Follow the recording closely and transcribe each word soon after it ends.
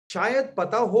शायद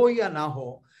पता हो या ना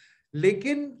हो,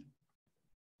 लेकिन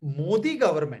मोदी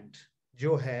गवर्नमेंट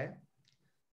जो है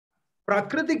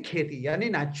प्राकृतिक खेती यानी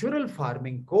नेचुरल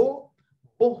फार्मिंग को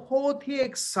बहुत ही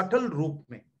एक सटल रूप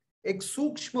में, एक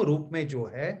सूक्ष्म रूप में जो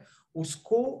है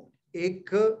उसको एक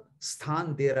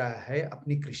स्थान दे रहा है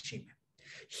अपनी कृषि में.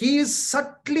 He is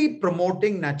subtly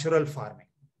promoting natural farming.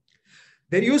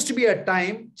 There used to be a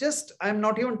time, just I'm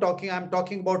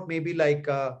talking about maybe like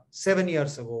 7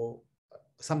 years ago,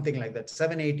 something like that,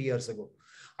 7-8 years ago.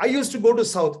 I used to go to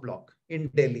South Block in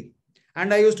Delhi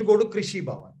and I used to go to Krishi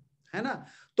Bhavan, है ना.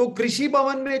 तो कृषि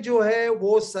भवन में जो है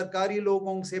वो सरकारी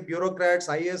लोगों से, ब्यूरोक्रेट्स,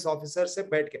 आईएएस ऑफिसर से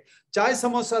बैठ के चाय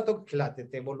समोसा तो खिलाते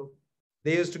थे वो लोग.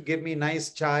 They used to give me nice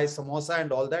chai, samosa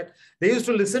and all that. They used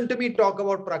to listen to me talk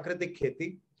about prakratik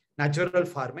kheti, natural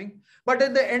farming. But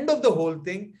at the end of the whole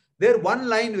thing, their one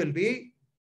line will be,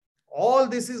 all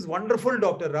this is wonderful,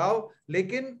 Dr. Rao,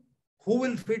 lekin who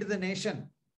will feed the nation?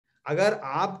 Agar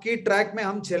aapki track mein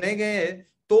hum chale gaye,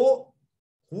 to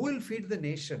who will feed the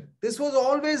nation? This was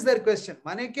always their question.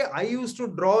 Mane ke I used to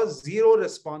draw zero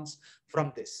response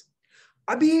from this.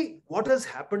 Abhi, what has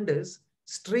happened is,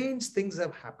 strange things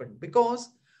have happened, because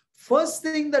first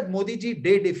thing that Modi ji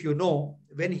did, if you know,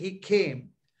 when he came,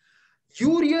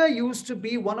 urea used to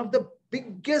be one of the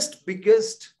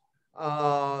biggest,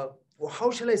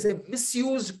 how shall I say,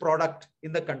 misused product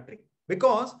in the country.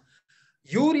 Because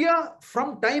urea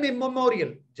from time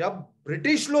immemorial, jab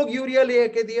British log urea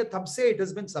leke diye, tab se it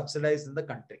has been subsidized in the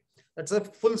country. That's a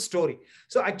full story.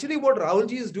 So actually what Rahul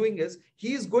ji is doing is,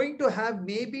 he is going to have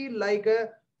maybe like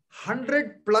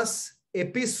 100+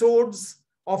 episodes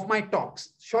of my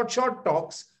talks, short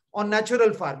talks on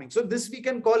natural farming. So this we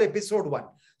can call episode 1.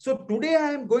 So today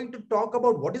I am going to talk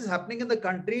about what is happening in the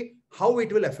country, how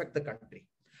it will affect the country.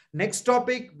 Next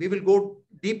topic, we will go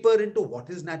deeper into what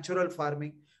is natural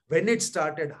farming, when it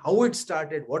started, how it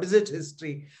started, what is its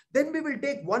history. Then we will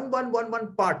take one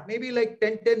part, maybe like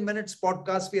 10 minutes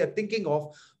podcast we are thinking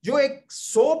of. Jo ek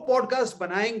 100 podcast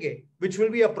banayenge, which will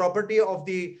be a property of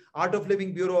the Art of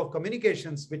Living Bureau of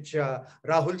Communications, which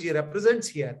Rahul ji represents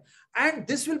here. And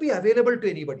this will be available to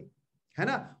anybody. है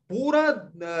ना. पूरा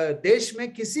देश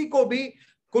में किसी को भी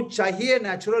कुछ चाहिए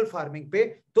natural farming पे,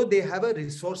 तो they have a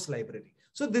resource library.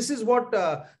 So this is what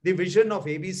the vision of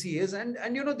ABC is,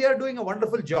 and you know, they are doing a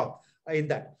wonderful job in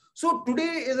that. So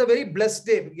today is a very blessed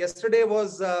day. Yesterday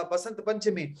was Basant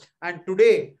Panchami, and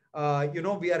today you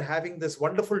know, we are having this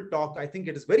wonderful talk. I think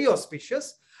it is very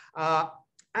auspicious.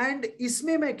 And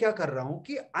इसमें मैं क्या कर रहा हूँ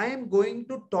कि I am going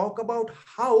to talk about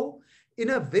how, in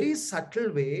a very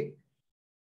subtle way,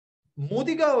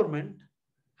 Modi government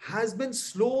has been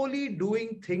slowly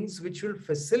doing things which will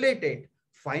facilitate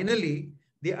finally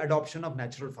the adoption of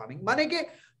natural farming. माने कि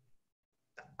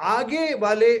आगे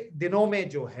वाले दिनों में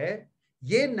जो है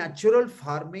ये नेचुरल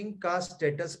फार्मिंग का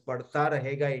स्टेटस बढ़ता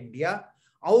रहेगा इंडिया,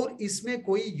 और इसमें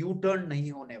कोई यू टर्न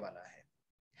नहीं होने वाला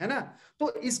है ना.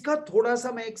 तो इसका थोड़ा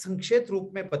सा मैं एक संक्षिप्त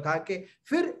रूप में बता के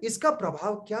फिर इसका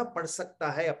प्रभाव क्या पड़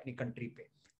सकता है अपनी कंट्री पे,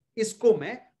 इसको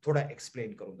मैं थोड़ा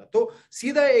एक्सप्लेन करूंगा. तो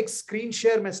सीधा एक स्क्रीन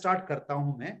शेयर में स्टार्ट करता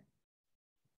हूं मैं.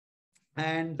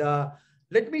 And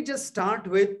let me just start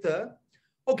with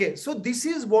okay, so this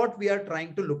is what we are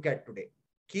trying to look at today.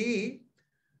 Ki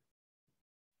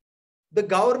the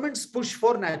government's push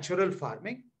for natural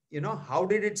farming, you know, how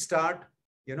did it start?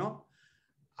 You know,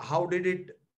 how did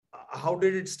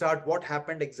it start? What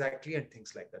happened exactly, and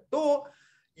things like that. So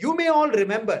you may all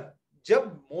remember,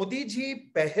 jab Modi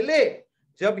ji pehle,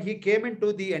 jab he came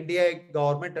into the NDA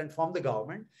government and formed the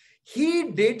government,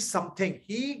 he did something.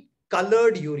 He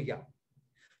colored urea.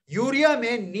 Urea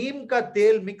में नीम का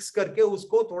तेल mix करके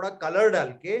उसको थोड़ा colour डाल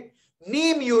के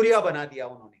नीम urea बना दिया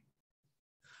उन्होंने.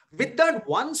 With that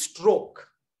one stroke,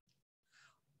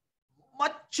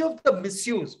 much of the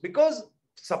misuse, because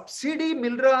subsidy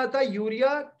मिल रहा था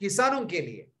यूरिया किसानों के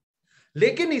लिए,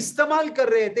 लेकिन इस्तेमाल कर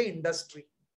रहे थे इंडस्ट्री,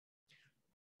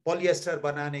 पॉलिएस्टर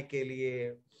बनाने के लिए,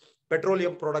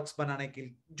 पेट्रोलियम प्रोडक्ट्स बनाने के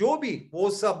लिए, जो भी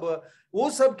वो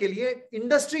सब के लिए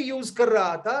इंडस्ट्री यूज कर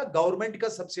रहा था गवर्नमेंट का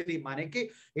सब्सिडी. माने कि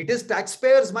it is tax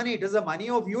payers money, it is the money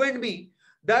of you and me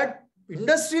that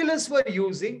industrialists were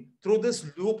using through this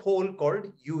loophole called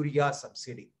urea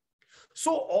subsidy.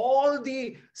 So all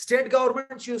the state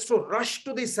governments used to rush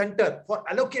to the center for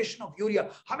allocation of urea.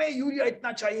 हमें urea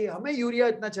इतना चाहिए, हमें urea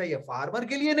इतना चाहिए, farmer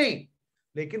के लिए नहीं,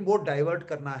 लेकिन वो डाइवर्ट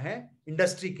करना है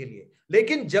इंडस्ट्री के लिए.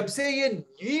 लेकिन जब से ये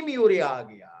नीम यूरिया आ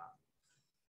गया,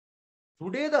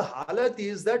 today the halat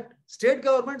is that state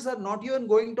governments are not even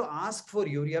going to ask for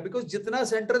urea, because जितना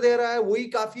सेंटर दे रहा है वही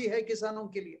काफी है किसानों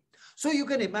के लिए. So you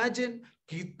can imagine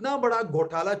कितना बड़ा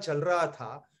घोटाला चल रहा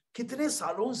था कितने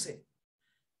सालों से.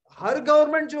 हर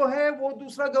गवर्नमेंट जो है वो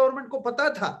दूसरा गवर्नमेंट को पता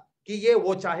था कि ये,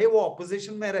 वो चाहे वो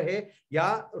ऑपोजिशन में रहे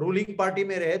या रूलिंग पार्टी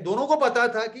में रहे, दोनों को पता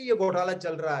था कि ये घोटाला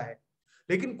चल रहा है,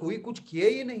 लेकिन कोई कुछ किए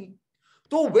ही नहीं.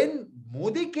 तो when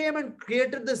Modi came and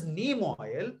created this neem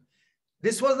oil,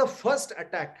 this was the first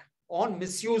attack on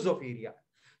misuse of area.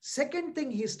 Second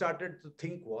thing he started to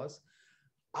think was,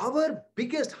 our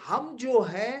biggest, हम जो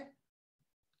है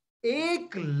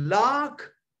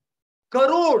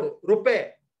 1,00,000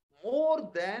 रुपए,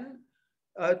 more than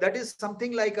that is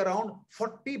something like around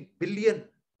 $40 billion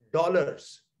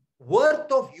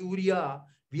worth of urea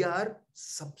we are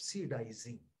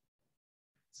subsidizing.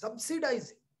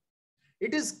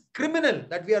 It is criminal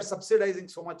that we are subsidizing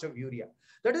so much of urea.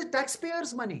 That is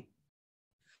taxpayers' money.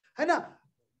 है ना?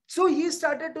 So he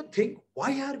started to think,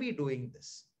 why are we doing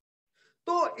this?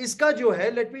 तो इसका जो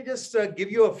है, let me just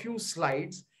give you a few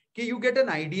slides कि you get an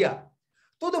idea.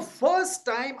 So the first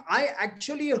time I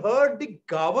actually heard the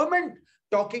government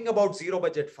talking about zero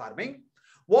budget farming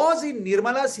was in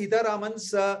Nirmala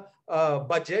Sitharaman's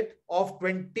budget of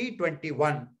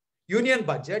 2021, union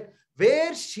budget,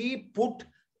 where she put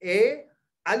a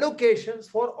allocations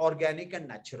for organic and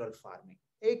natural farming.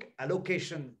 एक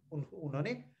allocation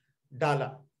उन्होंने डाला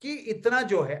कि इतना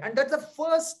जो है, and that's the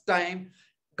first time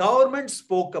government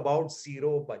spoke about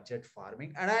zero budget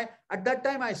farming. And at that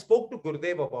time I spoke to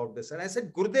Gurdev about this, and I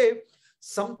said, Gurdev,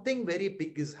 something very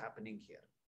big is happening here.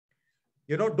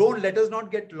 You know, don't let us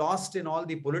not get lost in all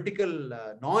the political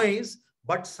noise,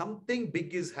 but something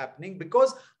big is happening,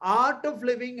 because Art of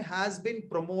Living has been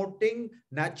promoting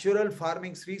natural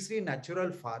farming, Sri Sri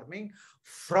natural farming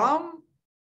from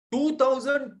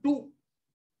 2002.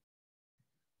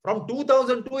 From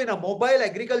 2002 in a mobile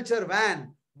agriculture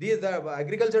van. The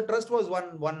agriculture trust was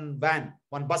one van,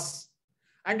 one bus.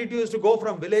 And it used to go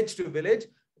from village to village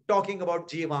talking about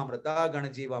Jivamrita,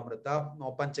 Ganajivamrita,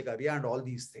 Panchakarya and all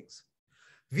these things.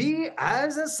 We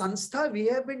as a Sanstha, we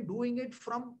have been doing it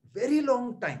from very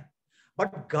long time.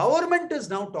 But government is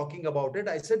now talking about it.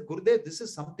 I said, Gurudev, this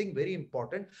is something very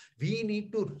important. We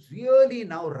need to really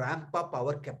now ramp up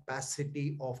our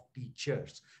capacity of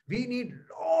teachers. We need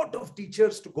a lot of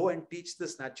teachers to go and teach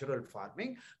this natural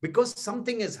farming, because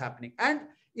something is happening. And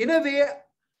in a way,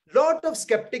 lot of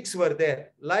skeptics were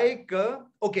there. Like,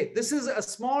 okay, this is a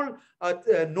small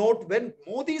note when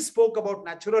Modi spoke about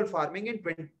natural farming in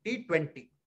 2020.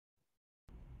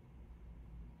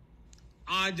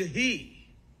 आज ही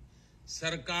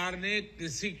सरकार ने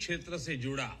कृषि क्षेत्र से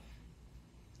जुड़ा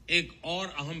एक और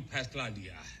अहम फैसला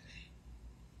लिया है।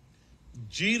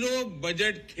 जीरो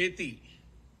बजट खेती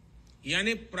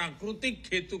यानी प्राकृतिक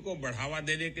खेती को बढ़ावा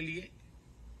देने के लिए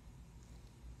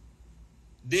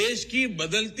देश की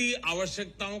बदलती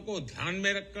आवश्यकताओं को ध्यान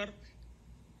में रखकर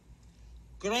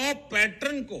क्रॉप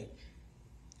पैटर्न को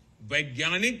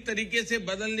वैज्ञानिक तरीके से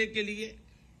बदलने के लिए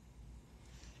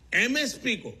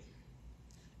एमएसपी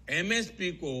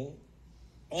को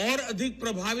और अधिक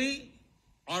प्रभावी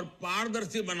और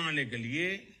पारदर्शी बनाने के लिए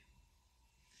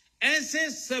ऐसे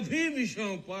सभी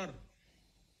विषयों पर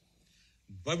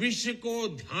भविष्य को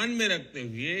ध्यान में रखते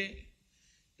हुए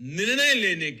निर्णय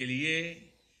लेने के लिए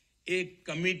एक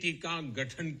कमेटी का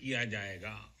गठन किया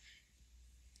जाएगा।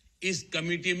 इस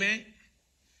कमेटी में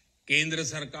केंद्र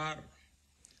सरकार,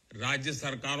 राज्य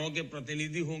सरकारों के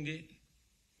प्रतिनिधि होंगे,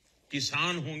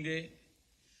 किसान होंगे,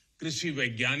 कृषि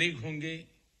वैज्ञानिक होंगे,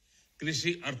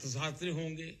 कृषि अर्थशास्त्री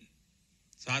होंगे।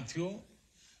 साथियों,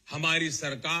 हमारी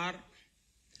सरकार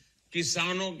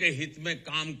किसानों के हित में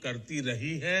काम करती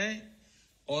रही है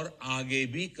और आगे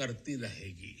भी करती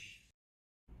रहेगी।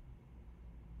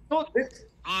 So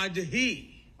आज ही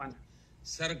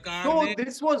सरकार ने, so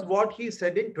this was what he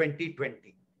said in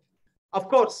 2020. Of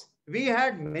course, we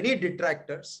had many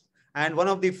detractors, and one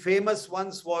of the famous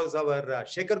ones was our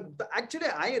Shekhar Gupta. Actually,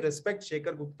 I respect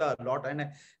Shekhar Gupta a lot, and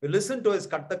I listen to his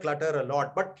Cut the Clutter a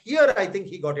lot. But here, I think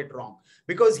he got it wrong,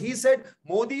 because he said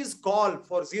Modi's call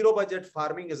for zero budget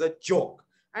farming is a joke.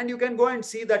 And you can go and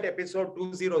see that episode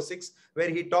 206 where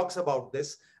he talks about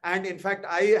this. And in fact,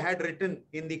 I had written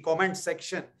in the comment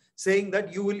section saying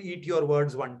that you will eat your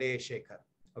words one day, Shekhar.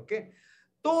 Okay.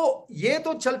 तो ये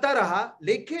तो चलता रहा,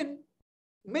 लेकिन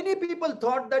many people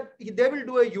thought that they will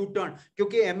do a U-turn,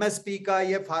 क्योंकि MSP का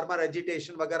ये farmer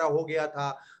agitation वगैरह हो गया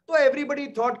था, तो everybody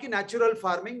thought कि natural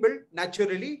farming will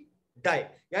naturally die,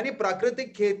 यानी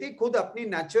प्राकृतिक खेती खुद अपनी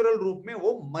natural रूप में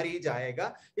वो मरी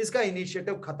जाएगा, इसका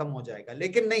initiative खत्म हो जाएगा।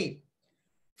 लेकिन नहीं,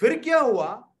 फिर क्या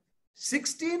हुआ,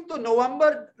 16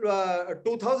 नवंबर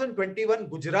 2021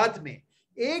 गुजरात में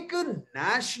एक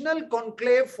national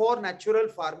conclave for natural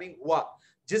farming हुआ,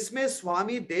 जिसमें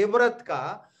स्वामी देवव्रत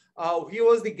का he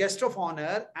was the guest of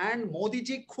honor, and Modi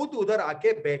ji खुद उधर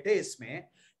आके बैठे इसमें,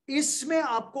 इसमें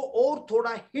आपको और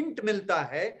थोड़ा हिंट मिलता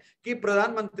है कि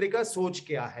प्रधानमंत्री का सोच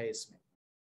क्या है इसमें।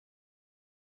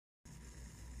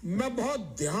 मैं बहुत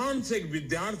ध्यान से एक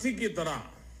विद्यार्थी की तरह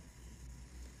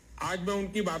आज मैं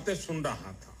उनकी बातें सुन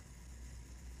रहा था।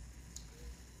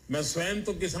 मैं स्वयं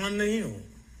तो किसान नहीं हूं,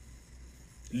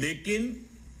 लेकिन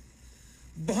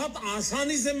बहुत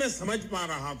आसानी से मैं समझ पा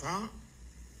रहा था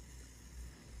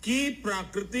कि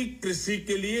प्राकृतिक कृषि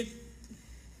के लिए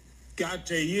क्या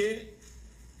चाहिए,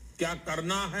 क्या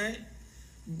करना है।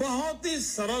 बहुत ही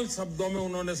सरल शब्दों में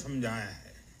उन्होंने समझाया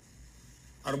है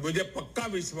और मुझे पक्का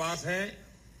विश्वास है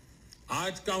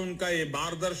आज का उनका ये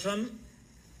मार्गदर्शन,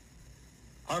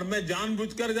 और मैं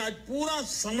जानबूझकर आज पूरा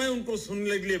समय उनको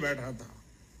सुनने के लिए बैठा था,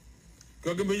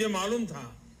 क्योंकि मुझे मालूम था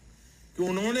कि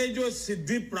उन्होंने जो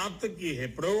सिद्धि प्राप्त की है,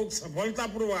 प्रयोग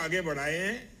सफलतापूर्वक आगे बढ़ाए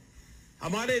हैं,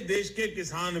 हमारे देश के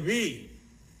किसान भी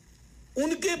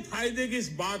उनके फायदे की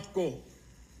इस बात को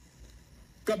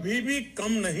कभी भी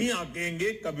कम नहीं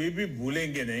आंकेंगे, कभी भी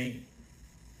भूलेंगे नहीं।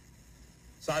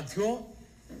 साथियों,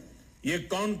 ये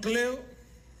कॉन्क्लेव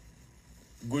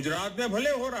गुजरात में भले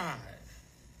हो रहा है,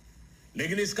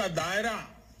 लेकिन इसका दायरा,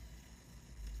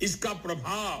 इसका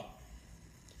प्रभाव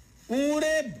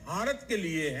पूरे भारत के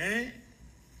लिए है,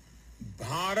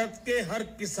 भारत के हर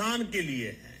किसान के लिए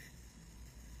है।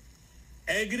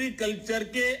 एग्रीकल्चर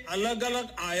के अलग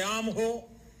अलग आयाम हो,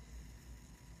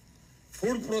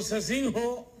 फूड प्रोसेसिंग हो,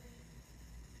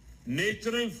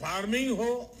 नेचुरल फार्मिंग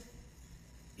हो,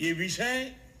 ये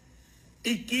विषय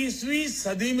 21वीं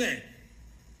सदी में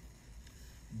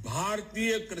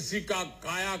भारतीय कृषि का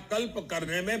कायाकल्प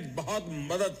करने में बहुत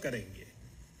मदद करेंगे।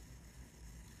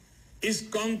 इस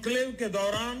कॉन्क्लेव के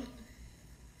दौरान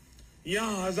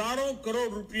यहां हजारों करोड़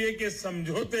रुपए के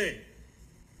समझौते,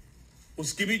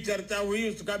 उसकी भी चर्चा हुई,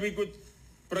 उसका भी कुछ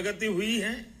प्रगति हुई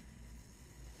है।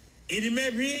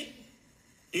 इनमें भी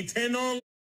ethanol.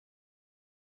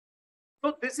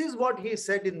 So this is what he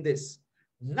said in this.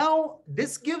 Now,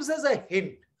 this gives us a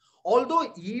hint.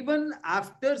 Although even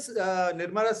after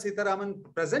Nirmala Sitharaman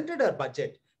presented her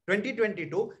budget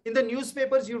 2022, in the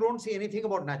newspapers, you don't see anything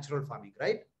about natural farming,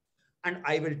 right? And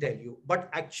I will tell you, but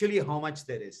actually how much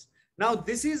there is. Now,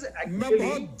 this is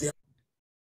actually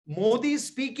Modi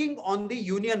speaking on the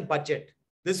union budget.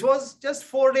 This was just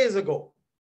 4 days ago,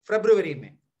 February,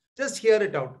 May. Just hear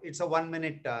it out. It's a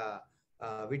 1-minute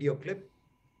video clip.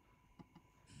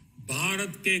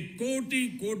 Bharat के कोटि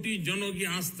कोटि जनों की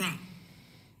आस्था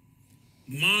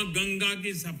मां गंगा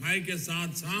की सफाई के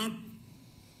साथ साथ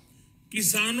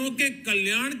किसानों के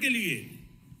कल्याण के लिए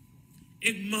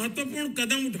एक महत्वपूर्ण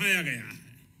कदम उठाया गया है।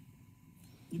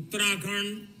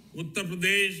 उत्तराखंड, उत्तर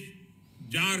प्रदेश,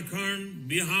 झारखंड,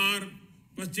 बिहार,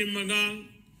 पश्चिम बंगाल,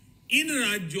 इन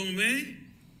राज्यों में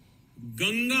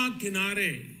गंगा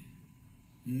किनारे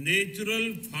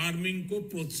नेचुरल फार्मिंग को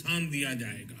प्रोत्साहन दिया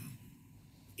जाएगा।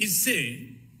 इससे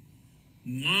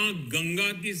मां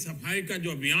गंगा की सफाई का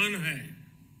जो अभियान है,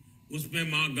 उसमें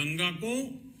मां गंगा को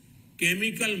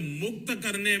केमिकल मुक्त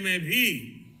करने में भी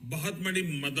बहुत बड़ी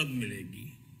मदद मिलेगी।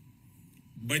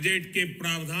 बजट के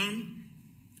प्रावधान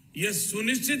यह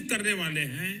सुनिश्चित करने वाले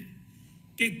हैं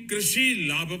कि कृषि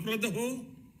लाभप्रद हो,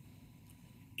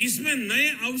 इसमें नए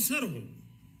अवसर हो,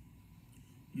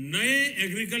 नए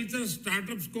एग्रीकल्चर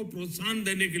स्टार्टअप्स को प्रोत्साहन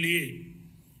देने के लिए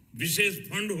विशेष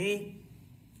फंड हो,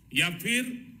 या फिर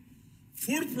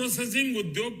फूड प्रोसेसिंग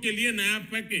उद्योग के लिए नया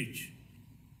पैकेज।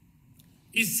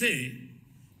 इससे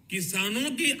किसानों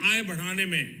की आय बढ़ाने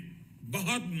में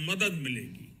बहुत मदद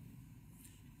मिलेगी।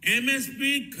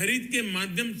 एमएसपी खरीद के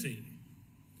माध्यम से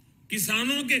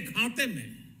किसानों के खाते में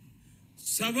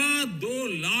 2.25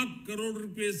 लाख करोड़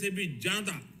रुपए से भी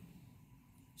ज्यादा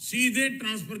सीधे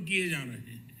ट्रांसफर किए जा रहे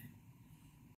हैं।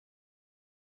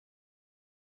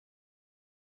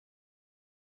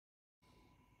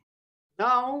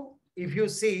 Now, if you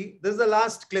see, this is the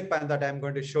last clip that I'm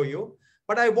going to show you,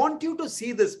 but I want you to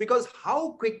see this because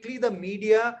how quickly the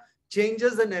media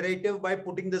changes the narrative by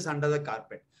putting this under the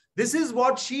carpet. This is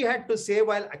what she had to say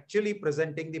while actually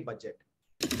presenting the budget.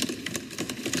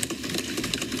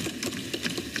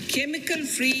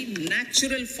 Chemical-free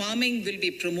natural farming will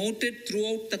be promoted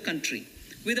throughout the country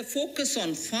with a focus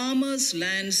on farmers'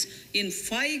 lands in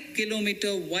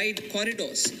 5-kilometer wide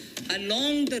corridors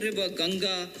along the river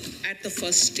Ganga at the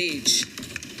first stage.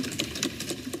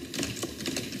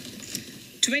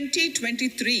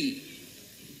 2023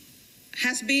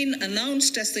 has been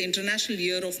announced as the International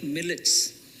Year of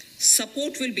Millets.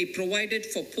 Support will be provided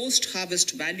for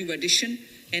post-harvest value addition,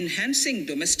 enhancing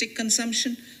domestic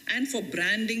consumption, and for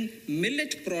branding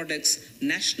millet products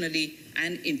nationally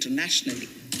and internationally.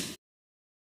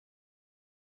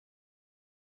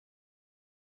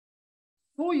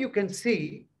 So you can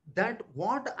see that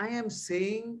what I am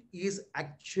saying is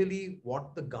actually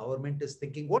what the government is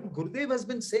thinking, what Gurudev has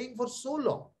been saying for so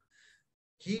long.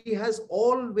 He has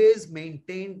always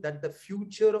maintained that the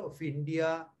future of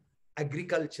India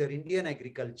agriculture, Indian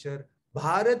agriculture,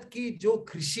 Bharat की जो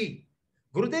कृषि,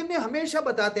 गुरुदेव ने हमेशा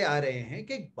बताते आ रहे हैं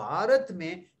कि भारत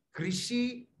में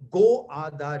कृषि गो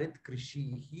आधारित कृषि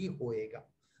ही होएगा.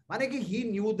 माने कि he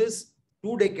knew this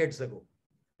 2 decades ago,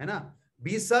 है ना,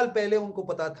 20 साल पहले उनको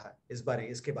पता था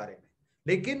इसके बारे में.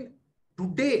 लेकिन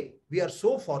today we are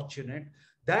so fortunate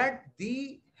that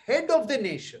the head of the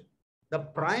nation, the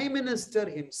Prime Minister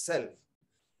himself,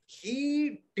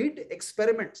 he did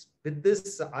experiments with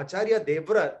this Acharya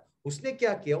Devrat. उसने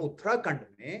क्या किया, उत्तराखंड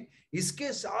में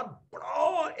इसके साथ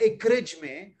बड़ा एकरेज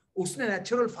में उसने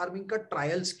नेचुरल फार्मिंग का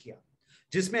ट्रायल्स किया,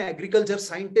 जिसमें एग्रीकल्चर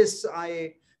साइंटिस्ट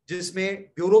आए,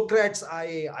 जिसमें ब्यूरोक्रेट्स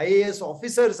आए, आईएएस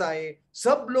ऑफिसर्स आए,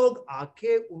 सब लोग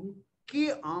आके उनकी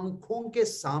आंखों के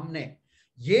सामने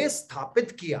ये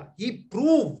स्थापित किया. He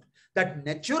proved that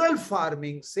natural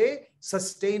farming से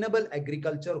sustainable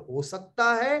agriculture हो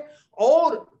सकता है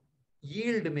और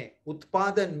yield में,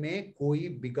 उत्पादन में कोई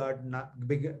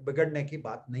बिगड़ने की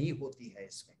बात नहीं होती है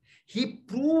इसमें. He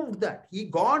proved that. He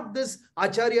got this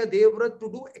Acharya Devrat to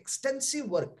do extensive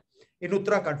work in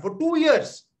Uttarakhand for 2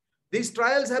 years. These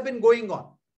trials have been going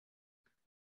on.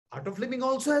 Art of Living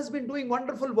also has been doing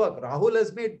wonderful work. Rahul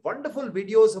has made wonderful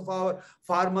videos of our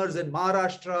farmers in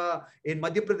Maharashtra, in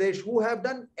Madhya Pradesh, who have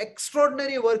done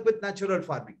extraordinary work with natural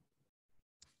farming.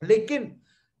 लेकिन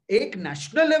एक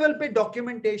national level पे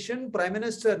documentation prime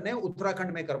minister ने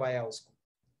उत्तराखंड में करवाया उसको,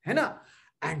 है ना.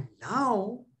 And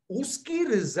now उसकी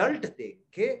रिजल्ट देख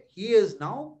के he is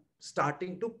now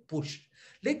starting to push.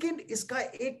 लेकिन इसका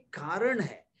एक कारण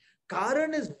है.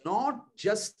 कारण is not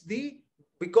just the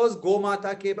because गौ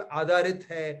माता के आधारित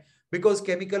है, बिकॉज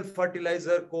केमिकल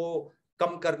फर्टिलाइजर को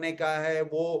कम करने का है,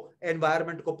 वो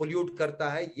एनवायरनमेंट को पोल्यूट करता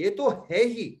है, ये तो है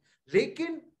ही.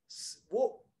 लेकिन वो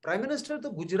प्राइम मिनिस्टर तो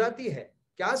गुजराती है,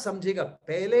 क्या समझेगा,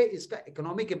 पहले इसका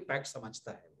इकोनॉमिक इंपैक्ट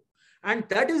समझता है, and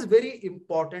that is very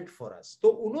important for us. तो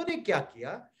उन्होंने क्या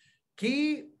किया कि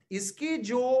इसकी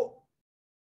जो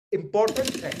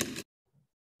इंपॉर्टेंस है,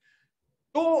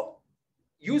 तो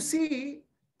यू सी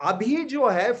अभी जो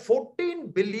है 14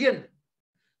 बिलियन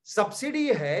सब्सिडी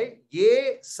है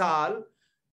ये साल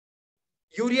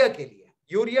यूरिया के लिए,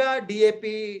 urea,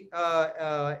 DAP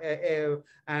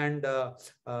and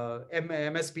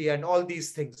MSP and all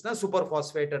these things ना, super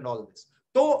phosphate and all this.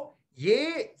 तो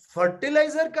ये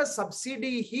फर्टिलाइजर का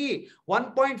सब्सिडी ही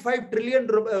 1.5 ट्रिलियन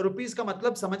रुपीस का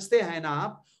मतलब समझते हैं ना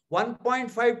आप.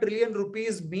 1.5 trillion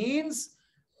rupees means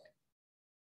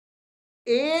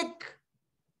 1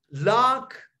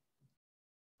 lakh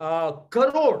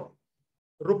crore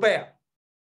रुपया,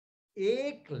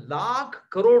 1 लाख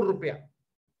करोड़ रुपया,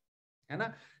 है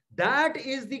ना. That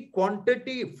is the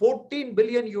quantity. 14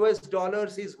 billion US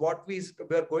dollars is what we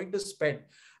are going to spend.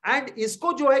 And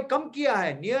इसको जो है कम किया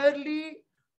है, nearly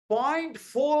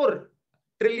 0.4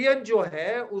 ट्रिलियन जो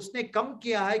है उसने कम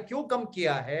किया है. क्यों कम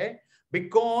किया है?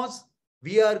 Because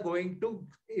we are going to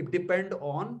depend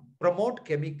on promote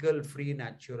chemical free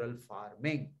natural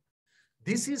farming.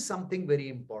 This is something very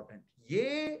important.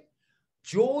 ये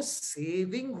जो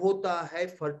सेविंग होता है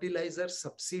फर्टिलाइजर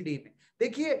सब्सिडी में,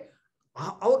 देखिए,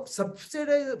 और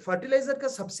सबसे फर्टिलाइजर का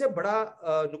सबसे बड़ा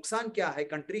नुकसान क्या है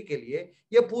कंट्री के लिए,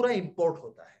 ये पूरा इंपोर्ट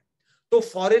होता है. तो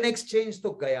फॉरेन एक्सचेंज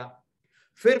तो गया,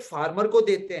 फिर फार्मर को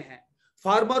देते हैं,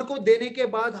 फार्मर को देने के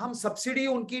बाद हम सब्सिडी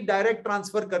उनकी डायरेक्ट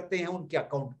ट्रांसफर करते हैं उनके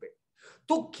अकाउंट पे,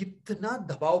 तो कितना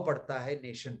दबाव पड़ता है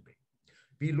नेशन पे.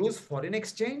 We lose foreign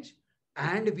exchange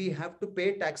and we have to pay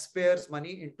taxpayers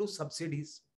money into subsidies.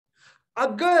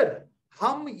 अगर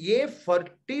हम ये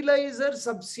fertilizer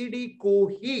subsidy को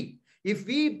ही, if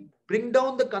we bring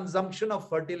down the consumption of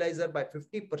fertilizer by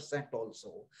 50%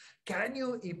 also, can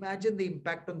you imagine the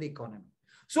impact on the economy?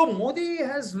 So Modi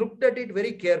has looked at it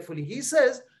very carefully. He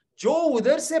says जो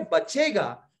उधर से बचेगा,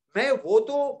 मैं वो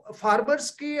तो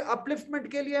फार्मर्स की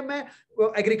upliftment के लिए मैं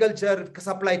agriculture,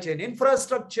 supply chain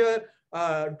infrastructure,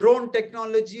 drone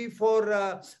technology for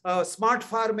smart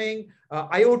farming,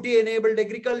 IoT enabled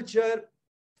agriculture,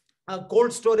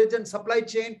 cold storage and supply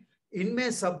chain, इनमें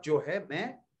सब जो है मैं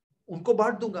उनको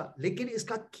बांट दूंगा. लेकिन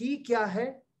इसका की क्या है?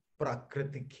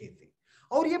 प्राकृतिक खेती.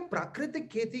 और ये प्राकृतिक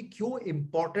खेती क्यों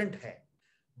इंपॉर्टेंट है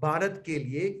भारत के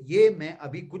लिए, ये मैं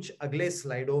अभी कुछ अगले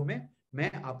स्लाइडों में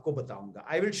मैं आपको बताऊंगा.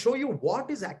 I will show you what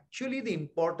is actually the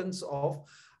importance of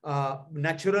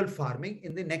natural farming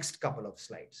in the next couple of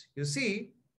slides. You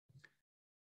see,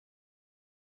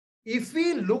 if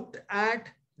we looked at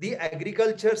the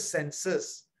agriculture census,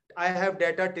 I have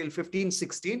data till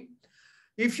 1516.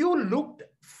 If you looked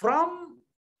from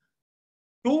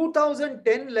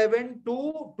 2010-11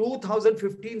 to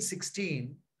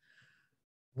 2015-16,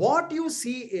 what you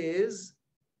see is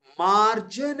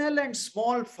marginal and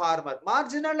small farmer.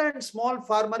 Marginal and small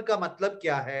farmer का मतलब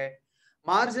क्या है?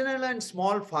 Marginal and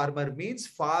small farmer means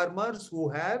farmers who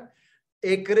have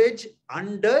acreage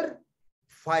under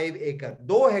 5 acre,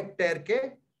 2 hectare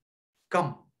के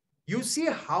कम. You see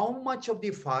how much of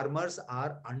the farmers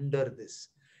are under this.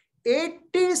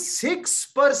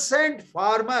 86%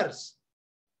 farmers,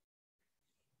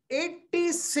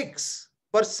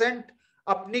 86%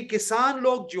 अपनी किसान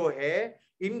लोग जो है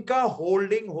इनका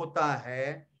होल्डिंग होता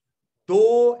है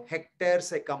 2 हेक्टेयर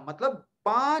से कम, मतलब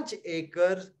 5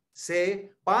 एकड़ से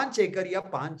 5 एकड़ या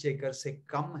 5 एकड़ से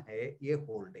कम है ये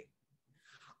होल्डिंग.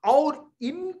 और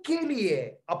इनके लिए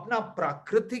अपना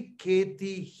प्राकृतिक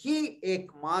खेती ही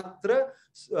एकमात्र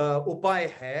उपाय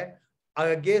है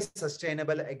आगे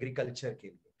सस्टेनेबल एग्रीकल्चर के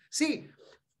लिए. सी,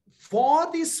 for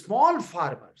the small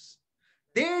farmers,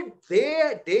 they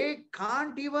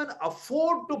can't even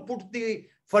afford to put the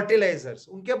fertilizers.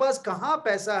 उनके पास कहां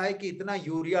पैसा है कि इतना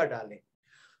यूरिया डालें.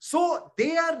 So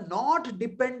they are not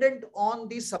dependent on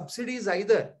the subsidies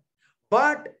either.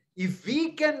 But if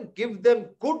we can give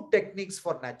them good techniques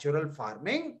for natural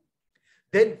farming,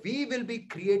 then we will be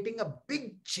creating a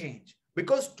big change.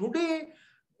 Because today,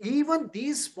 even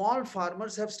these small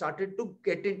farmers have started to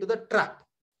get into the trap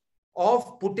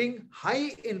of putting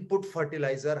high input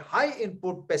fertilizer, high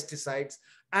input pesticides,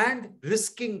 and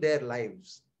risking their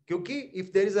lives. Because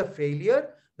if there is a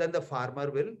failure, then the farmer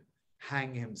will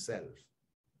hang himself.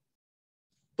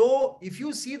 So if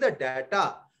you see the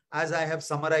data, as I have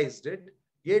summarized it,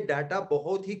 ये data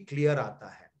बहुत ही clear आता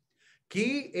है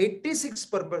कि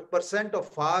 86% of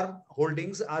farm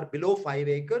holdings are below 5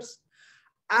 acres.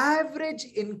 Average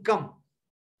income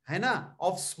है ना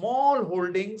of small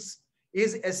holdings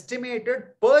is estimated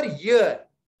per year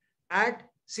at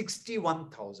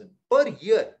 61,000 per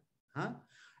year,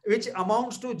 which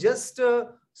amounts to just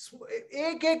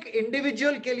एक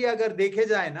individual के लिए अगर देखे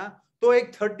जाए ना तो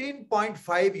एक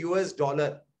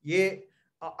 $13.5 ये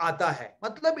आता है.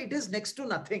 मतलब it is next to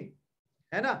nothing,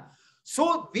 है ना.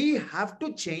 So we have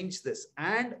to change this,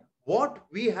 and what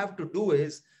we have to do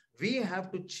is we have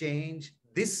to change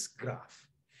this graph.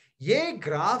 ये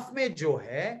ग्राफ में जो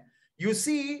है, you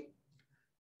see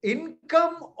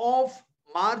income of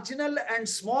marginal and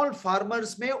small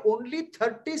farmers में only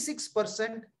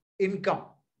 36% income,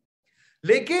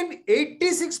 लेकिन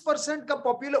 86% का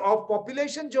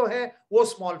population जो है वो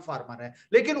small farmer है,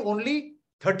 लेकिन only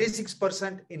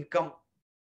 36% इनकम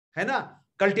है ना,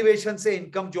 कल्टीवेशन से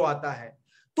इनकम जो आता है.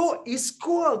 तो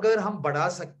इसको अगर हम बढ़ा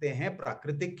सकते हैं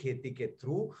प्राकृतिक खेती के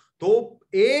थ्रू, तो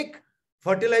एक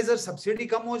फर्टिलाइजर सब्सिडी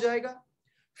कम हो जाएगा,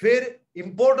 फिर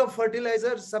इंपोर्ट ऑफ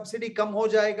फर्टिलाइजर सब्सिडी कम हो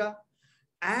जाएगा,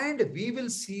 and we will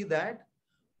see that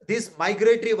this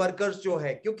migratory workers जो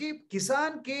है, क्योंकि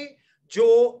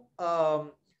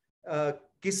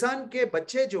किसान के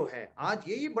बच्चे जो है, आज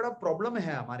यही बड़ा प्रॉब्लम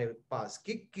है हमारे पास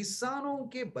कि किसानों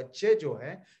के बच्चे जो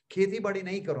है खेती बाड़ी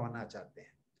नहीं करवाना चाहते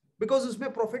हैं, बिकॉज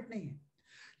उसमें प्रॉफिट नहीं है.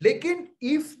 लेकिन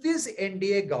if this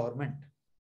NDA government,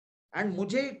 and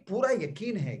मुझे पूरा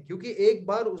यकीन है क्योंकि एक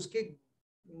बार उसके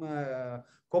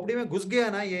खोपड़ी में घुस गया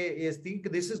ना ये think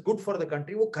this is good for the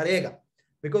country, वो करेगा,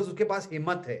 बिकॉज उसके पास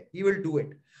हिम्मत है, he will do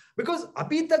it. Because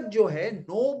अभी तक जो है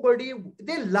नोबडी,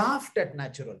 दे लाफ्ड एट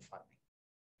नेचुरल फार्मिंग.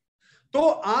 तो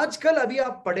आजकल अभी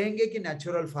आप पढ़ेंगे कि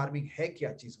नेचुरल फार्मिंग है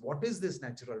क्या चीज, what is this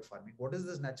natural farming, what is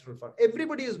this natural farming.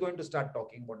 Everybody is going to start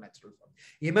talking about natural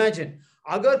farming. Imagine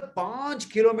अगर 5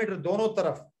 किलोमीटर दोनों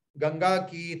तरफ, गंगा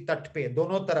की तट पे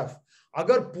दोनों तरफ,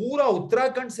 अगर पूरा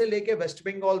उत्तराखंड से लेके वेस्ट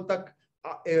बंगाल तक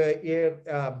ये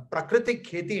प्राकृतिक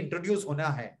खेती इंट्रोड्यूस होना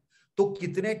है, तो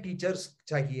कितने टीचर्स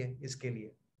चाहिए इसके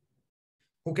लिए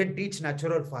who can teach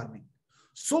natural farming.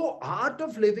 So art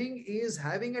of living is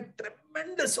having a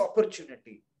tremendous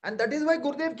opportunity, and that is why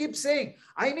Gurudev keeps saying,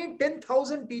 I need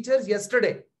 10,000 teachers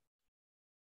yesterday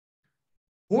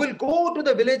who will go to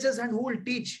the villages and who will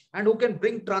teach and who can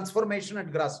bring transformation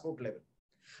at grassroots level.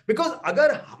 Because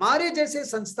अगर हमारे जैसे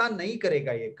संस्थान नहीं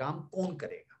करेगा ये काम, कौन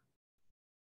करेगा?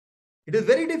 It is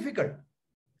very difficult.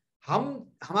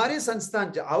 हमारे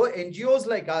संस्थान, our NGOs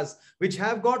like us, which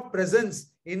have got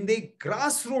presence in the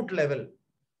grassroots level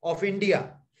of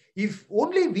India, if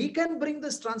only we can bring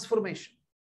this transformation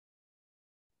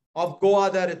of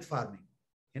go-Adharit farming,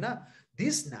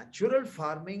 this natural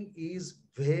farming is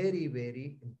very,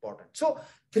 very important. So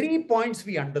 3 points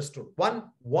we understood. One,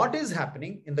 what is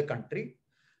happening in the country?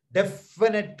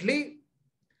 Definitely,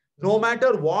 no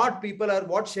matter what people are,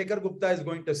 what Shekhar Gupta is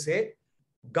going to say,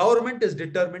 government is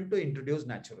determined to introduce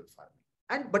natural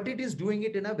farming, but it is doing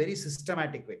it in a very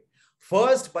systematic way.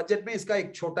 First budget में इसका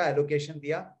एक छोटा allocation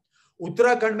दिया,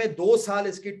 उत्तराखंड में 2 साल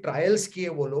इसकी trials किए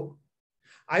वो लोग.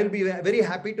 I will be very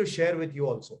happy to share with you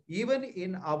also. Even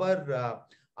in our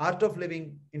Art of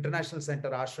Living International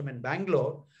Center Ashram in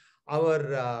Bangalore,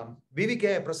 our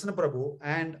VVK Prasanna Prabhu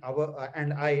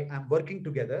and I am working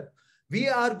together. We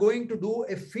are going to do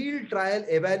a field trial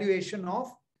evaluation of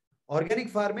organic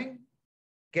farming,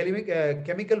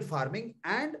 chemical farming,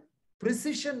 and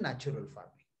precision natural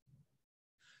farming.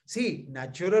 See,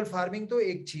 natural farming तो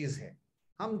एक चीज है,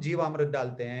 हम जीवामृत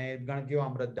डालते हैं,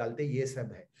 गणकीवामृत डालते हैं, ये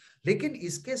सब है. लेकिन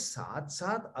इसके साथ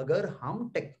साथ अगर हम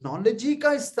टेक्नोलॉजी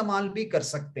का इस्तेमाल भी कर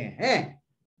सकते हैं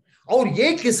और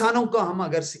ये किसानों को हम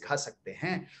अगर सिखा सकते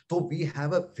हैं, तो we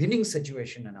have a winning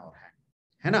situation in our hand,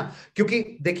 है ना. क्योंकि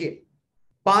देखिए,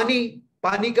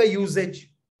 पानी का usage,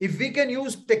 if we can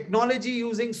use technology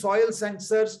using soil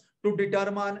sensors to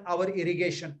determine our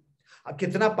irrigation,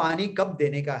 कितना पानी कब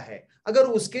देने का है, अगर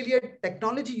उसके लिए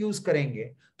टेक्नोलॉजी यूज करेंगे,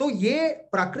 तो ये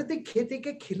प्राकृतिक खेती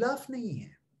के खिलाफ नहीं है.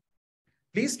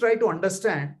 Please try to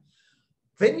understand,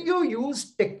 when you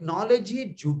use technology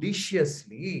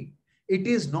judiciously, it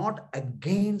is not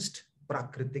against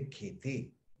prakritik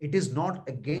kheti. It is not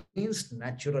against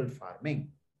natural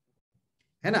farming.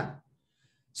 है ना?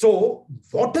 So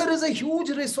water is a huge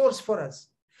resource for us.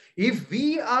 If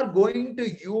we are going to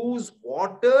use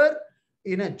water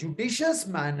in a judicious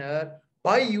manner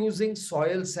by using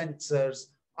soil sensors,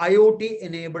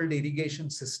 IoT-enabled irrigation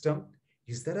system,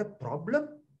 is there a problem?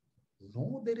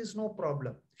 No, there is no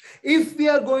problem. If we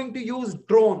are going to use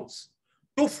drones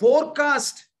to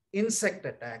forecast insect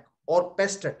attack or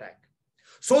pest attack,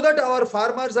 so that our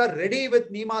farmers are ready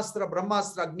with Neemastra,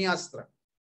 Brahmastra, Agniastra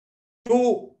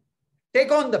to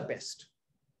take on the pest,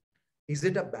 is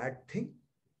it a bad thing?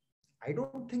 I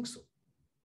don't think so.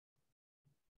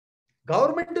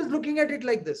 Government is looking at it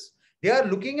like this. They are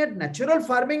looking at natural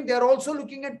farming. They are also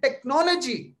looking at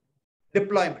technology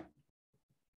deployment.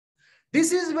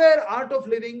 This is where Art of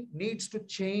Living needs to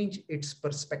change its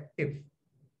perspective.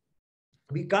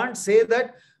 We can't say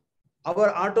that our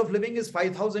Art of Living is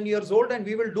 5,000 years old and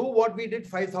we will do what we did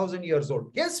 5,000 years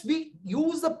old. Yes, we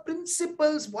use the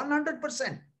principles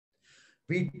 100%.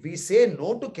 We say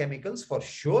no to chemicals for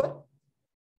sure.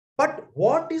 But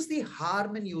what is the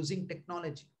harm in using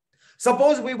technology?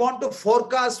 Suppose we want to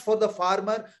forecast for the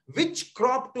farmer which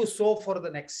crop to sow for the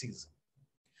next season.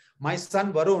 My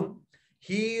son Varun,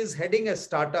 he is heading a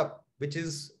startup which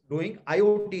is doing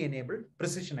IoT-enabled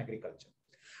precision agriculture.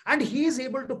 And he is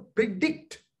able to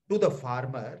predict to the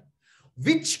farmer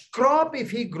which crop, if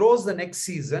he grows the next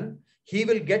season, he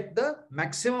will get the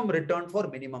maximum return for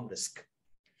minimum risk.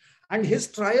 And his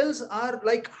trials are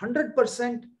like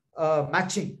 100%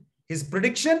 matching his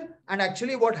prediction, and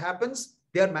actually what happens,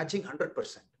 they are matching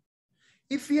 100%.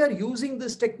 If we are using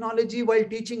this technology while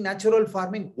teaching natural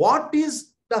farming, what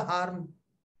is the harm?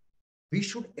 We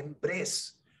should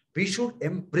embrace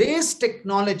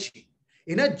technology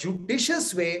in a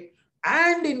judicious way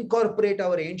and incorporate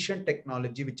our ancient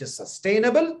technology, which is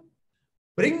sustainable,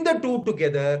 bring the two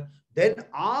together, then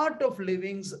Art of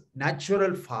Living's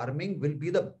natural farming will be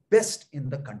the best in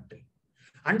the country.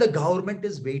 And the government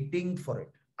is waiting for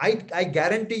it. I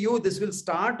guarantee you this will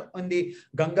start on the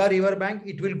Ganga river bank.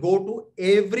 It will go to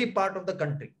every part of the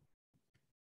country.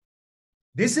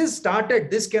 This is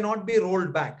started. This cannot be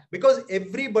rolled back because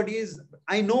everybody is,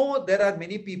 I know there are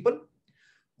many people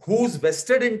whose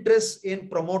vested interest in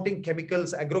promoting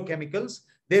chemicals, agrochemicals,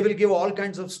 they will give all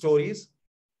kinds of stories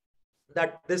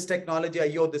that this technology,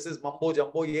 ayo, this is mambo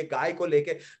jumbo, ye गाय को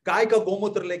लेके, गाय का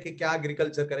गोमूत्र लेके क्या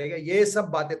agriculture करेगा, ये सब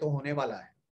बातें तो होने वाला है.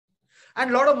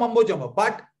 And a lot of mambo jumbo.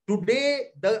 But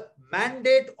today, the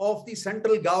mandate of the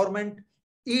central government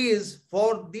is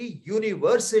for the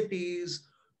universities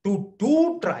to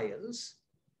do trials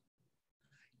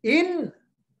in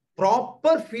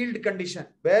proper field condition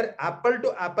where apple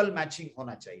to apple matching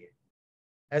होना चाहिए.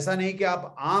 ऐसा नहीं कि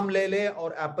आप आम ले ले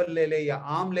और एप्पल ले ले या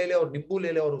आम ले ले और नींबू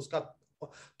ले ले और उसका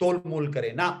तोल मूल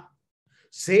करें ना.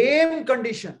 Same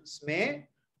conditions में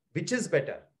which is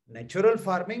better, natural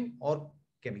farming or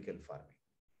chemical farming?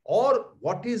 Or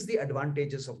what is the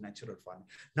advantages of natural farming?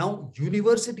 Now,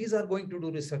 universities are going to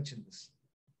do research in this.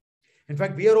 In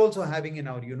fact, we are also having in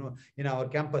our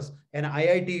campus an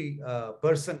IIT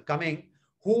person coming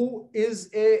who is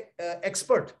a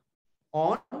expert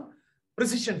on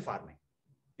precision farming.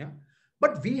 Yeah,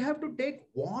 but we have to take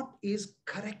what is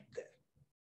correct there.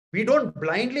 We don't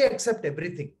blindly accept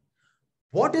everything.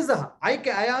 What is the? I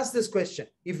ask this question: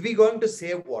 if we are going to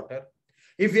save water,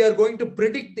 if we are going to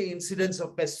predict the incidence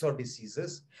of pests or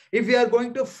diseases, if we are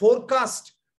going to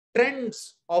forecast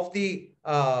trends of the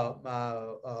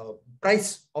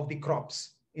price of the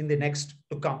crops, in the next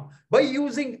to come by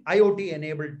using IoT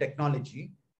enabled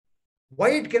technology, why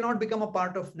it cannot become a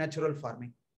part of natural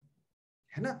farming?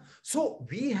 So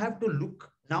we have to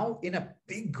look now in a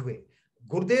big way.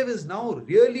 Gurudev is now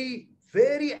really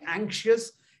very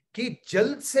anxious कि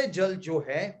जल्द से जल्द जो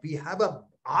है, we have a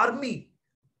army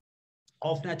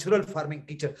of natural farming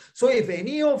teachers. So if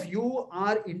any of you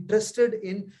are interested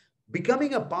in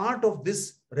becoming a part of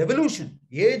this revolution,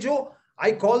 ये जो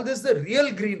I call this the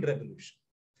real green revolution.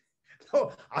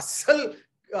 तो असल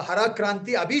हरा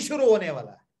क्रांति अभी शुरू होने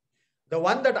वाला है. The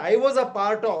one that I was a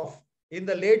part of in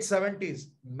the late 70s,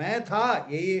 मैं था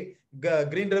ये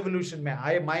ग्रीन रेवोल्यूशन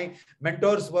में. my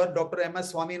mentors were Dr.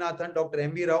 M.S. Swaminathan, Dr.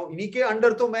 M.V. Rao. इन्हीं के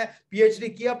अंडर तो मैं PhD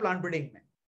किया प्लांट ब्रीडिंग में,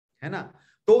 है ना.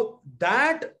 तो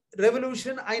that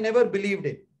revolution I never believed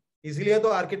in, इसलिए तो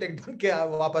आर्किटेक्ट बन के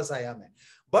वापस आया मैं.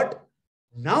 But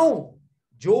now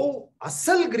जो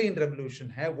असल ग्रीन रेवोल्यूशन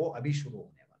है वो अभी शुरू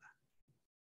होने वाला है.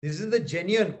 This is the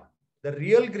genuine one. The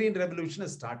real green revolution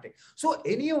is starting. So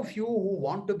any of you who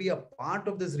want to be a part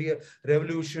of this real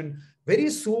revolution,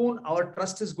 very soon our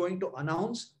trust is going to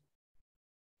announce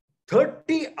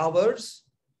 30 hours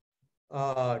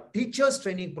teachers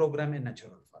training program in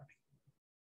natural farming.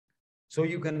 So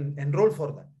you can enroll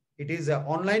for that. It is an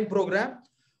online program,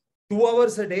 2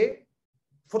 hours a day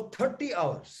for 30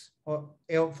 hours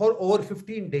for over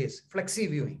 15 days, flexi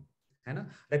viewing. है ना,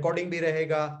 recording भी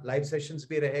रहेगा, live sessions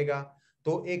भी रहेगा.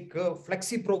 तो एक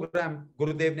flexi programme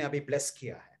गुरुदेव ने अभी ब्लेस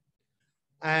किया है.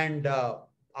 And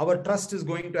our trust is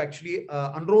going to actually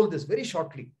unroll this very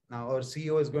shortly. Now our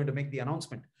CEO is going to make the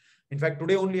announcement. In fact,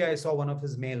 today only I saw one of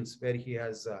his mails where he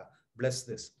has blessed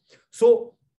this.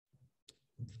 So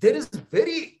there is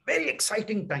very, very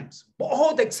exciting times.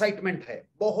 बहुत excitement है,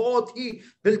 बहुत ही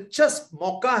दिलचस्प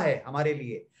मौका है हमारे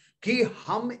लिए कि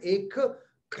हम एक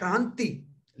क्रांति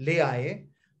ले आए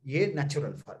ये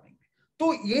नेचुरल फार्मिंग.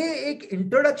 तो ये एक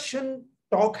इंट्रोडक्शन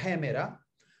टॉक है मेरा.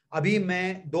 अभी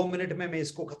मैं 2 मिनट में मैं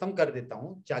इसको खत्म कर देता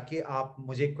हूं ताकि आप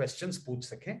मुझे क्वेश्चंस पूछ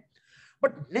सकें.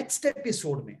 बट नेक्स्ट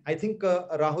एपिसोड में I think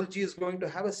Rahul ji is going to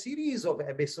have a series of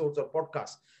episodes और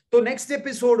पॉडकास्ट. तो नेक्स्ट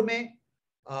एपिसोड में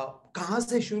कहां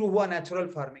से शुरू हुआ नेचुरल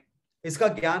फार्मिंग, इसका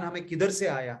ज्ञान हमें किधर से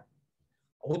आया,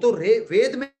 वो तो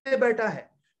वेद में बैठा है.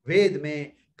 वेद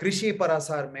में, कृषि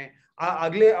परासार में.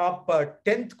 अगले आप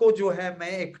 10th को जो है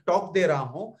मैं एक टॉक दे रहा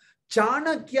हूं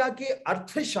चाणक्य के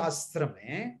अर्थशास्त्र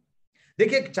में.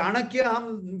 देखिए चाणक्य, हम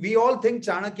we all think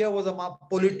Chanakya was a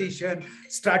politician,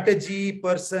 strategy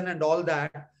person and all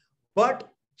that, but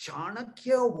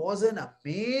Chanakya was an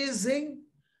amazing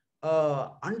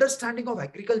understanding of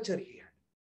agriculture he.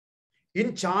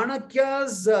 In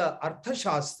Chanakya's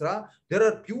Arthashastra, there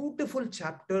are beautiful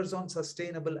chapters on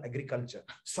sustainable agriculture,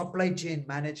 supply chain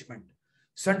management,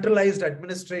 centralized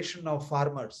administration of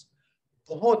farmers.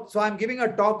 So I'm giving a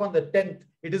talk on the 10th.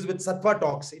 It is with Sattva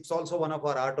Talks. It's also one of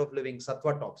our Art of Living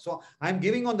Sattva Talks. So I'm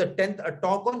giving on the 10th a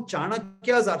talk on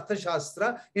Chanakya's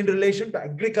Arthashastra in relation to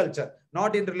agriculture,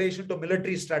 not in relation to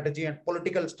military strategy and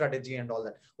political strategy and all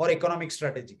that, or economic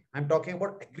strategy. I'm talking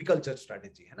about agriculture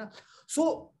strategy. है ना? So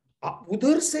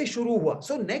उधर से शुरू हुआ.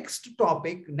 So next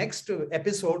topic, next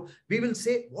episode, we will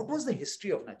say what was the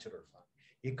history of natural farming.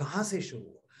 ये कहाँ से शुरू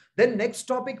हुआ. Then next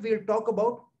topic we will talk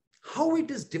about how it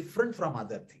is different from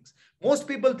other things. Most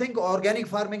people think organic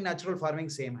farming, natural farming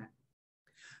same hai.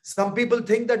 Some people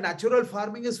think that natural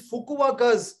farming is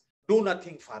Fukuoka's do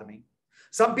nothing farming.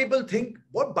 Some people think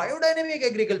what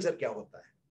biodynamic agriculture kya hota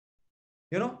hai.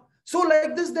 You know, so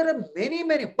like this there are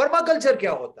many permaculture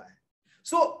kya hota hai.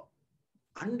 So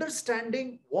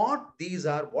understanding what these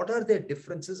are, what are their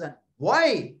differences and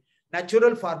why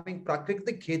natural farming,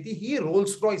 प्राकृतिक खेती ही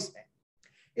Rolls Royce है,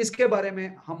 इसके बारे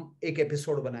में हम एक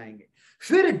episode बनाएंगे.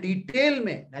 फिर डिटेल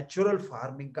में नेचुरल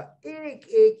फार्मिंग का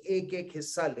एक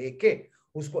हिस्सा लेके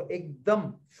उसको एकदम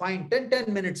फाइन 10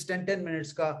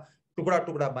 मिनट्स का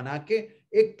टुकड़ा बना के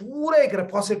एक पूरा एक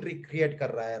रेपोजिटरी क्रिएट कर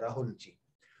रहा है राहुल जी,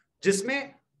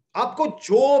 जिसमें आपको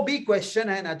जो भी क्वेश्चन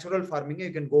है natural farming,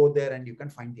 you can go there and you can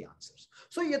find the answers.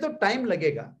 सो ये तो टाइम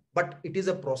लगेगा, but it is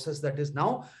a process that is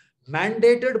now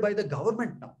mandated by the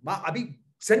government. Now अभी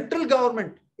central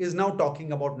government is now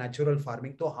talking about natural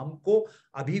farming. तो हमको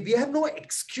अभी we have no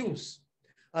excuse.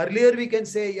 Earlier we can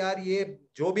say यार ये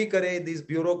जो भी करे, these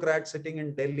bureaucrats sitting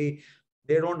in Delhi,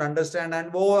 they don't understand,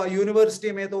 and वो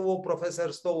यूनिवर्सिटी में तो वो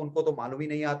प्रोफेसर्स तो उनको तो मालूम ही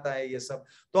नहीं आता है ये सब,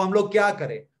 तो हम लोग क्या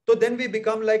करें. तो then we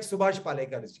become like Subhash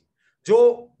Palekar जी, जो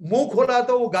मुंह खोला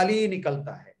तो वो गाली ही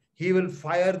निकलता है. He will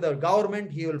fire the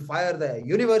government, he will fire the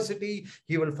university,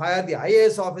 he will fire the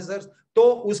IAS officers. तो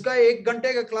उसका 1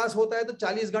 घंटे का क्लास होता है तो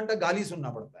 40 घंटा गाली सुनना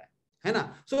पड़ता है ना.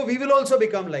 So we will also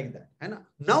become like that, है ना.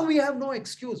 Now we have no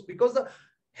excuse because the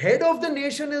Head of the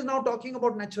nation is now talking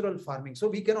about natural farming. So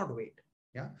we cannot wait.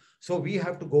 Yeah. So we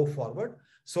have to go forward.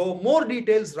 So more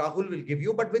details Rahul will give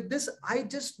you. But with this, I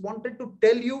just wanted to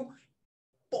tell you,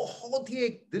 बहुत ही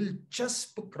एक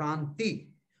दिलचस्प क्रांति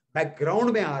background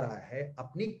में आ रहा है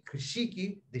अपनी कृषि की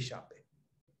दिशा पे.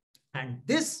 And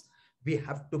this we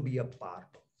have to be a part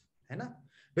of. है ना?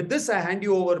 With this, I hand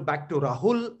you over back to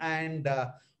Rahul, and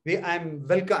I'm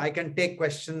welcome. I can take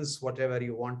questions, whatever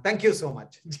you want. Thank you so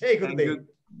much. Jai Gurudev.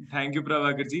 Thank you,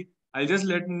 Prabhakar ji. I'll just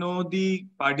let know the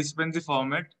participants the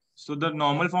format. So the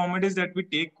normal format is that we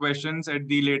take questions at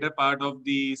the later part of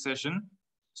the session.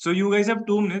 So you guys have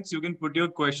 2 minutes. You can put your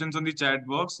questions on the chat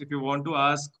box. If you want to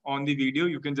ask on the video,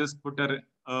 you can just put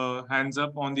a hands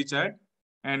up on the chat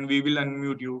and we will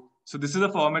unmute you. So this is the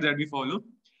format that we follow.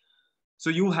 So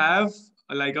you have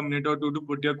like a minute or two to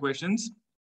put your questions.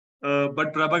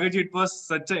 But Prabhakar ji, it was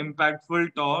such an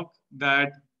impactful talk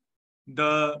that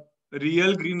the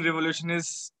real green revolution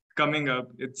is coming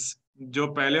up. It's जो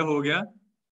पहले हो गया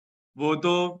वो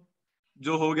तो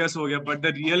जो हो गया सो गया, but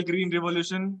the real green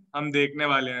revolution हम देखने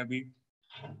वाले हैं अभी.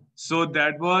 So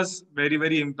that was very,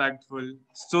 very impactful.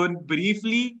 So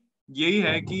briefly यही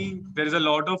है कि there is a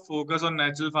lot of focus on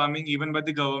natural farming even by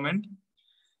the government.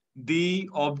 The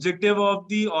objective of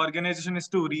the organization is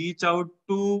to reach out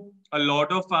to a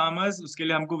lot of farmers. उसके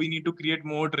लिए हमको we need to create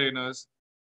more trainers.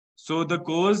 So the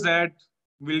course that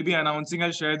we'll be announcing,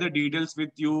 I'll share the details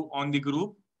with you on the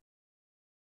group.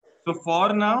 So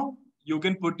for now, you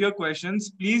can put your questions.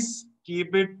 Please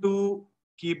keep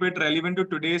it relevant to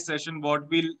today's session, what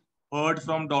we heard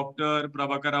from Dr.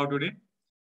 Prabhakar Rao today.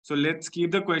 So let's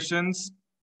keep the questions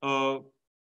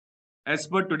as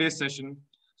per today's session.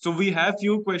 So we have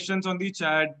few questions on the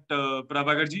chat,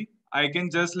 Prabhakar ji. I can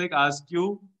just like ask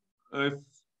you, if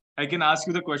I can ask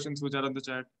you the questions which are on the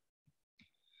chat.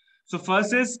 So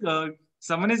first is,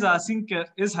 someone is asking,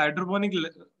 is hydroponic,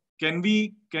 can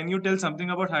you tell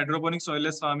something about hydroponic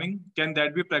soilless farming? Can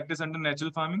that be practiced under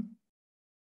natural farming?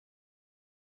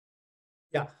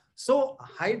 Yeah. So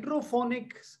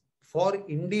hydroponics for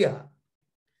India,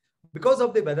 because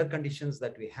of the weather conditions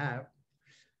that we have,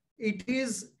 it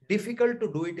is difficult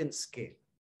to do it in scale.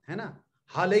 है ना?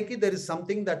 Halaki, there is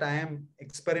something that I am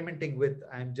experimenting with.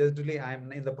 I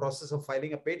am in the process of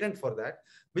filing a patent for that,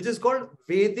 which is called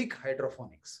Vedic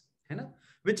hydroponics. है ना?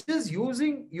 Which is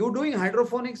doing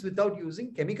hydroponics without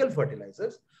using chemical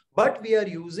fertilizers, but we are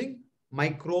using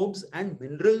microbes and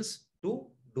minerals to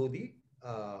do the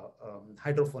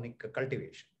hydroponic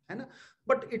cultivation. है ना?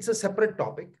 But it's a separate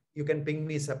topic. You can ping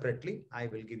me separately. I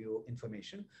will give you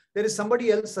information. There is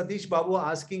somebody else, Satish Babu,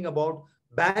 asking about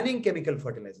banning chemical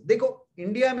fertilizer. देखो,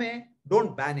 India में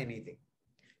don't ban anything.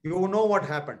 You know what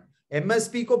happened.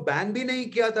 MSP को ban भी नहीं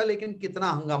किया था, लेकिन कितना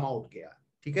हंगामा उठ गया.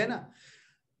 ठीक है ना?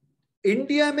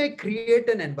 India may create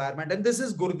an environment, and this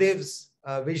is Gurudev's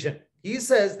vision. He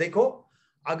says, देखो,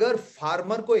 अगर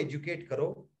farmer को educate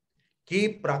करो कि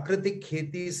प्राकृतिक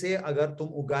खेती से अगर तुम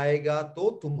उगाएगा तो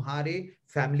तुम्हारी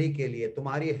फैमिली के लिए,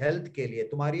 तुम्हारी हेल्थ के लिए,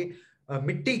 तुम्हारी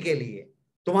मिट्टी के लिए,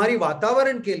 तुम्हारी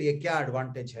वातावरण के लिए क्या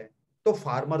एडवांटेज है, तो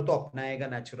फार्मर तो अपनाएगा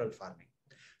नेचुरल फार्मिंग.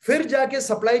 फिर जाके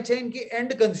सप्लाई चेन की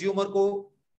एंड कंज्यूमर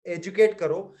को एजुकेट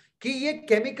करो कि ये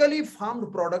केमिकली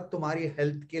फार्म्ड प्रोडक्ट तुम्हारी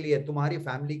हेल्थ के लिए, तुम्हारी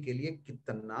फैमिली के लिए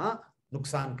कितना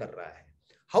नुकसान कर रहा है.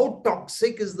 How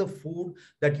toxic is the food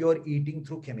that you are eating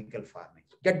through chemical farming?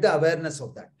 Get the awareness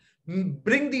of that.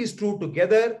 Bring these two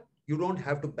together. You don't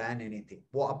have to ban anything.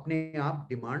 वो अपने आप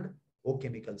डिमांड वो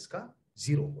केमिकल्स का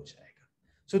जीरो हो जाएगा.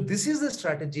 So this is the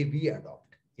strategy we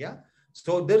adopt. Yeah.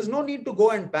 So there is no need to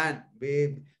go and ban.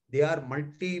 They are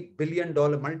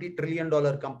multi-billion-dollar,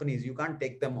 multi-trillion-dollar companies. You can't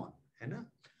take them on. है ना?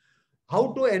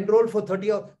 How to enroll for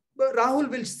 30 hours? Rahul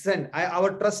will send.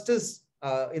 Our trust is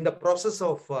in the process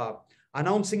of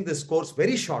announcing this course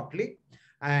very shortly.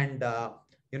 And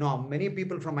you know, many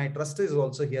people from my trust is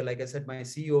also here. Like I said, my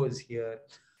CEO is here.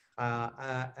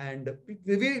 And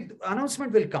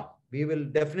announcement will come. We will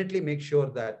definitely make sure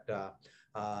that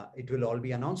it will all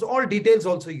be announced. All details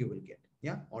also you will get.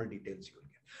 Yeah, all details you will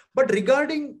get. But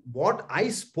regarding what I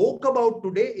spoke about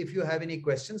today, if you have any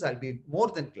questions, I'll be more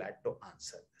than glad to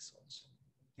answer this also.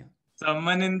 Yeah.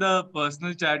 Someone in the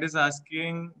personal chat is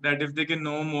asking that if they can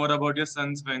know more about your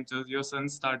son's ventures, your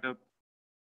son's startup.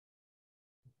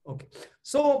 Okay.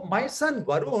 So my son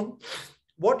Varun,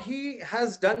 what he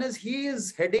has done is he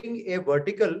is heading a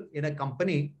vertical in a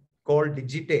company called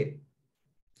Digite,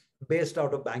 based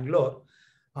out of Bangalore.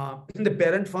 The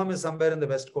parent firm is somewhere in the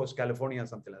West Coast, California,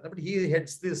 something like that. But he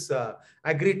heads this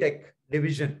agri-tech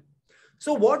division.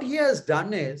 So what he has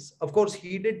done is, of course,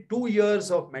 he did 2 years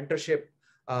of mentorship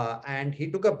and he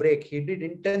took a break. He did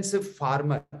intensive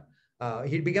farmer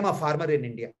he became a farmer in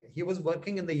India. He was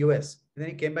working in the US. And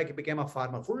then he came back, he became a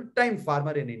farmer, full-time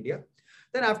farmer in India.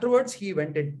 Then afterwards, he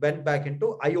went back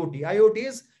into IoT. IoT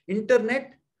is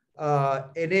internet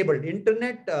enabled,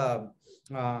 internet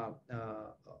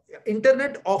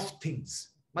of things.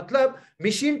 मतलब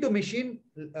machine to machine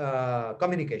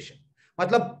communication.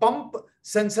 मतलब pump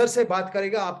sensor से बात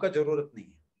करेगा, आपका जरूरत नहीं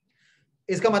है.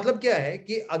 इसका मतलब क्या है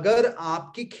कि अगर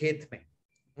आपकी खेत में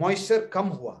मॉइस्चर कम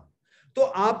हुआ तो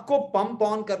आपको पंप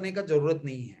ऑन करने का जरूरत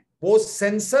नहीं है. वो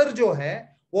सेंसर जो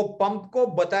है वो पंप को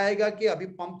बताएगा कि अभी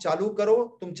पंप चालू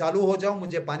करो, तुम चालू हो जाओ,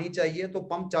 मुझे पानी चाहिए, तो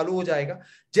पंप चालू हो जाएगा.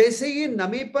 जैसे ही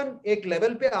नमीपन एक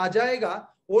लेवल पे आ जाएगा,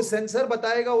 वो सेंसर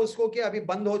बताएगा उसको कि अभी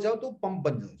बंद हो जाओ, तो पंप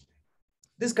बंद हो जाएगा.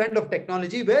 This kind of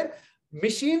technology where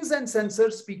machines and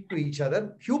sensors speak to each other.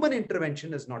 Human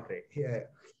intervention is not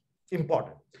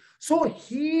important. So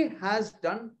he has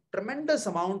done tremendous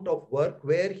amount of work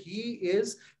where he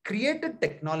is created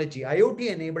technology, IoT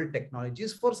enabled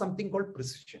technologies for something called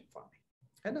precision farming.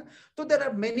 So there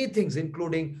are many things,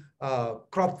 including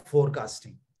crop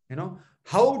forecasting.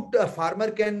 How a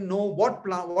farmer can know what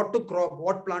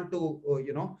plant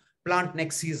to plant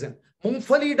next season.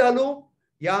 मूंगफली डालो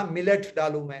या millet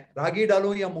डालूं, मैं रागी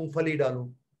डालूं या मूंगफली डालूं,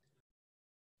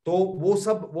 तो वो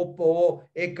सब वो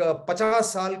एक 50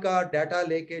 साल का डाटा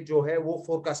लेके जो है वो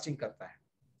फोरकास्टिंग करता है.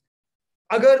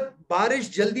 अगर बारिश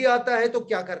जल्दी आता है तो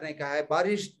क्या करने का है,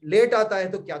 बारिश लेट आता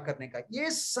है तो क्या करने का है.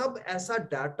 ये सब ऐसा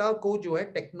डाटा को जो है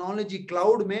टेक्नोलॉजी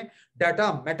क्लाउड में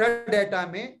डाटा, मेटा डाटा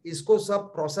में इसको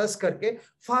सब प्रोसेस करके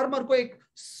फार्मर को एक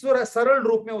सरल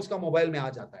रूप में उसका मोबाइल में आ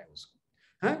जाता है उसको.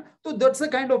 तो that's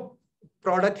the kind of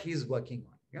product he is working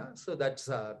on. Yeah, so that's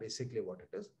basically what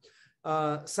it is.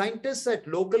 Scientists at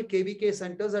local KVK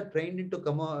centers are trained into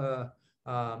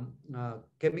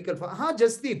chemical. हाँ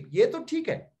जसदीप, ये तो ठीक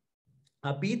है.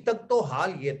 अभी तक तो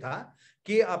हाल ये था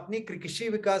कि अपनी कृषि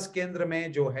विकास केंद्र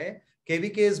में जो है,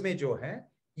 केवीकेज में जो है,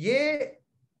 ये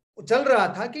चल रहा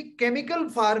था कि केमिकल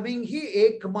फार्मिंग ही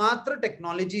एकमात्र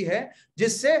टेक्नोलॉजी है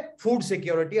जिससे फूड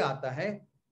सिक्योरिटी आता है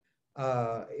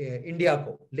इंडिया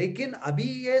को. लेकिन अभी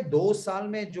ये 2 साल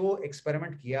में जो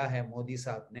एक्सपेरिमेंट किया है मोदी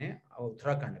साहब ने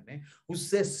उत्तराखंड में,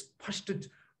 उससे स्पष्ट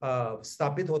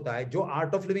स्थापित होता है, जो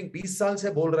आर्ट ऑफ लिविंग 20 साल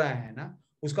से बोल रहा है ना,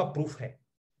 उसका प्रूफ है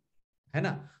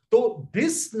ना. तो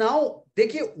दिस नाउ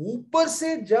देखिए, ऊपर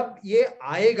से जब ये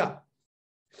आएगा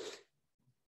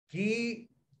कि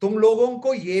तुम लोगों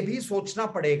को ये भी सोचना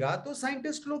पड़ेगा, तो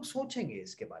साइंटिस्ट लोग सोचेंगे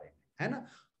इसके बारे में, है ना.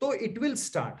 तो it will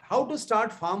start. How to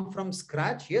stud farm from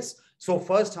scratch. Yes, so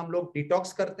first हम लोग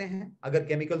डिटॉक्स करते हैं. अगर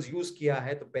केमिकल्स यूज किया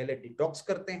है तो पहले डिटॉक्स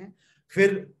करते हैं,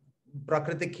 फिर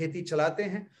प्राकृतिक खेती चलाते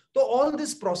हैं. तो all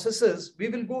this processes we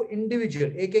will go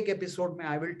individual. एक एक एपिसोड में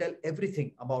I will tell everything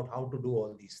about how to do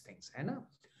all these things, है ना.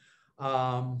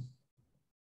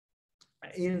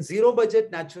 In zero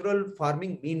budget natural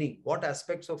farming, meaning what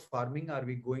aspects of farming are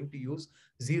we going to use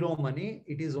zero money?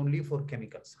 It is only for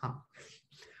chemicals.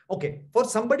 Okay, for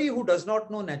somebody who does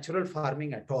not know natural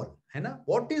farming at all, है ना,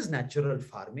 what is natural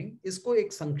farming? इसको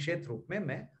एक संक्षेप रूप में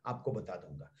मैं आपको बता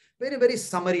दूंगा. Very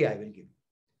summary I will give.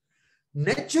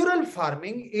 Natural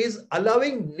farming is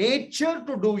allowing nature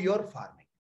to do your farming.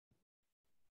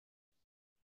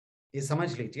 ये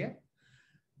समझ लीजिए.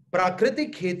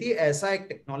 प्राकृतिक खेती ऐसा एक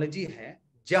टेक्नोलॉजी है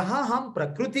जहां हम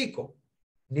प्रकृति को,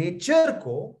 नेचर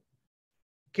को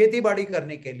खेती बाड़ी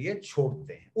करने के लिए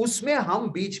छोड़ते हैं. उसमें हम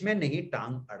बीच में नहीं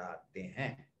टांग अड़ाते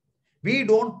हैं. We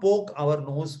don't poke our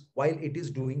nose while it is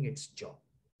doing its job,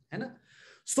 है ना.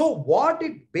 So what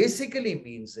it basically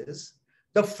means is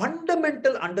the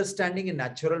fundamental understanding in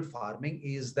natural farming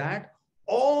is that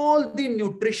all the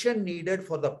nutrition needed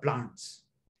for the plants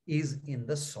is in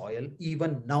the soil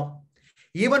even now.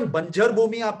 Even बंजर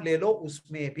भूमि आप ले लो,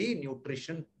 उसमें भी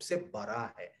nutrition से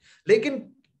भरा है,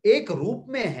 लेकिन एक रूप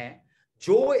में है,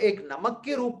 जो एक नमक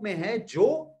के रूप में है, जो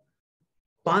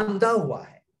बांधा हुआ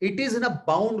है. It is in a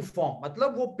bound form.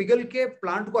 मतलब वो पिघल के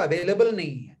प्लांट को अवेलेबल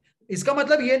नहीं है. इसका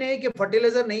मतलब ये नहीं कि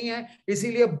फर्टिलाइजर नहीं है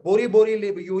इसीलिए बोरी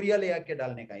यूरिया ले आके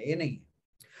डालने का, ये नहीं है.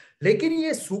 लेकिन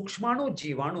ये सूक्ष्माणु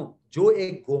जीवाणु जो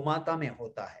एक गोमाता में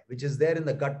होता है, which is there in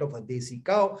the gut of a desi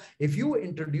cow, if you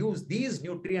introduce these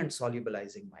nutrient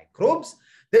solubilizing microbes,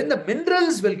 then the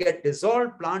minerals will get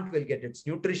dissolved, plant will get its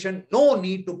nutrition, no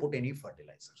need to put any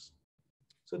fertilizers.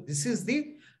 So this is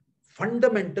the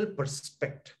fundamental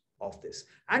perspective of this.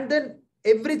 And then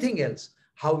everything else,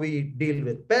 how we deal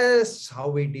with pests, how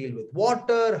we deal with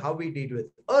water, how we deal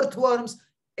with earthworms,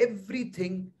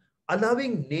 everything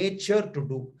allowing nature to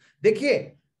do.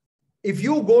 देखिए, if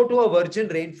you go to a virgin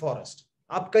rainforest,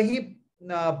 आप कहीं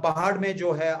पहाड़ में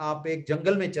जो है, आप एक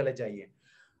जंगल में चले जाइए,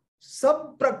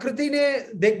 सब प्रकृति ने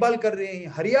देखभाल कर रहे हैं,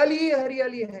 हरियाली ही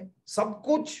हरियाली है, सब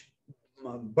कुछ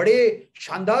बड़े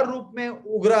शानदार रूप में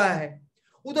उग रहा है,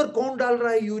 उधर कौन डाल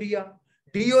रहा है यूरिया,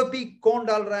 डीओपी कौन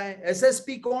डाल रहा है,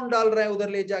 एसएसपी कौन डाल रहा है उधर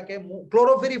ले जाके,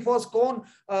 क्लोरोफिरीफॉस कौन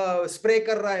स्प्रे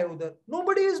कर रहा है उधर?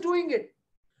 Nobody is doing it.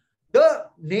 The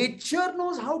nature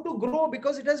knows how to grow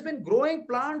because it has been growing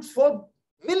plants for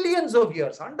millions of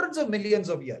years, hundreds of millions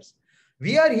of years.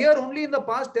 We are here only in the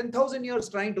past 10,000 years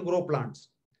trying to grow plants.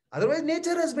 Otherwise,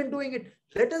 nature has been doing it.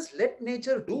 Let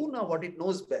nature do now what it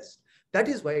knows best. That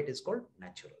is why it is called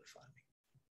natural farming.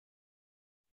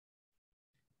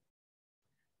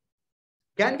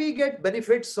 Can we get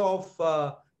benefits of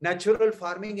natural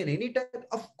farming in any type?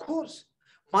 Of course.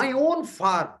 My own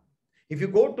farm. If you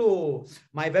go to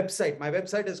my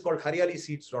website is called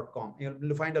haryaliseeds.com.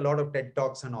 You'll find a lot of TED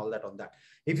Talks and all that on that.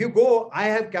 If you go, I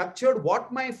have captured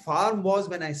what my farm was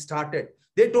when I started.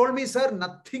 They told me, sir,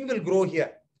 nothing will grow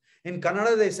here. In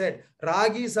Kannada, they said,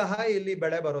 Ragi saha illi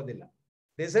bede barodilla.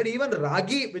 They said even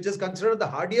ragi, which is considered the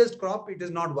hardiest crop, it is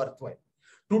not worthwhile.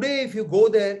 Today, if you go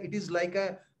there, it is like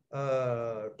a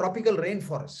tropical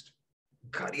rainforest.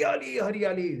 Haryali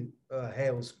hai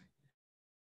usme.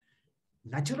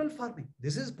 Natural farming.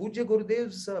 This is Pujya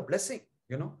Gurudev's blessing,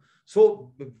 you know.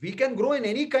 So we can grow in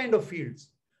any kind of fields.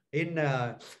 We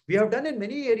have done in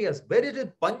many areas where it is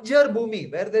Banjar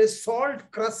Bhumi, where there is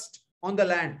salt crust on the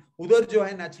land. Udhar jo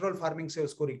hai natural farming se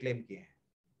usko reclaim kiye hain.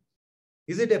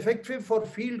 Is it effective for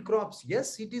field crops?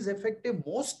 Yes, it is effective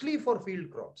mostly for field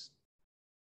crops.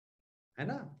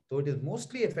 So it is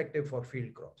mostly effective for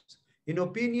field crops. In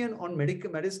opinion on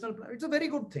medicinal plants, it's a very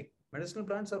good thing. Medicinal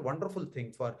plants are a wonderful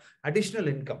thing for additional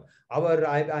income.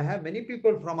 I have many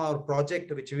people from our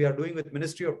project, which we are doing with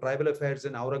Ministry of Tribal Affairs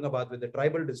in Aurangabad with the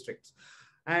tribal districts.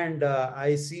 And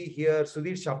I see here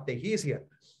Sudhir Shapte, he is here.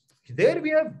 There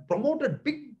we have promoted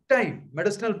big time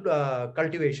medicinal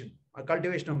cultivation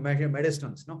of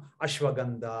medicines, no?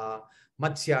 Ashwagandha,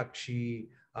 Matsyakshi,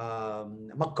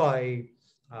 Makai,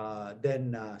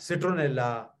 then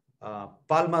Citronella,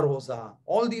 Palmarosa,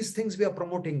 all these things we are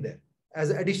promoting there as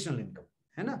additional income.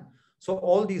 So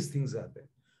all these things are there.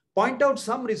 Point out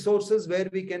some resources where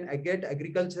we can get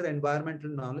agriculture, environmental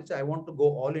knowledge. I want to go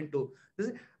all into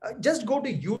this. Just go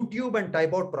to YouTube and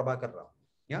type out Prabhakar Rao.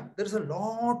 Yeah, there's a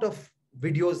lot of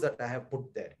videos that I have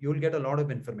put there. You will get a lot of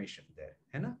information there.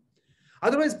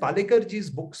 Otherwise, Palekarji's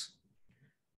books,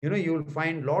 you know, you will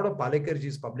find a lot of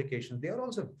Palekarji's publications. They are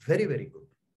also very, very good.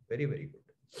 Very, very good.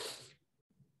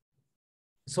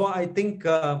 So I think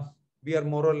we are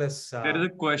more or less. There is a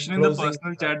question in the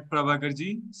personal chat,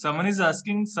 Prabhakarji. Someone is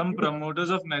asking, some promoters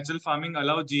of natural farming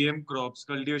allow GM crops,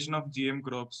 cultivation of GM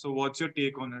crops. So what's your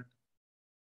take on it?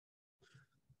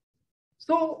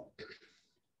 So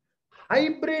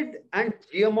hybrid and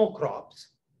GMO crops,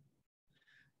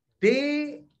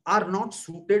 they are not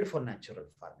suited for natural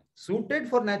farming. Suited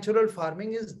for natural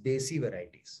farming is desi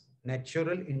varieties,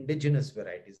 natural indigenous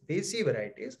varieties, desi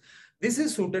varieties. This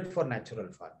is suited for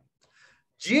natural farming.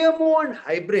 GMO and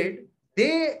hybrid,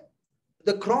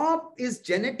 the crop is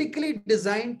genetically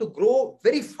designed to grow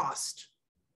very fast.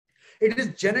 It is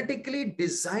genetically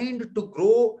designed to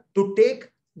grow, to take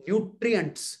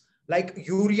nutrients like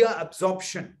urea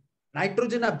absorption,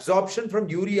 nitrogen absorption from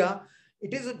urea.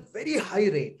 It is a very high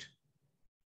rate.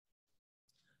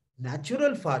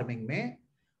 Natural farming में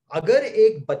अगर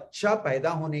एक बच्चा पैदा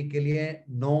होने के लिए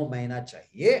 9 महीना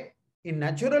चाहिए, in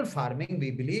natural farming,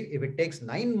 we believe if it takes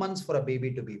 9 months for a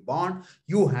baby to be born,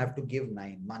 you have to give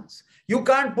 9 months. You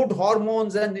can't put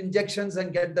hormones and injections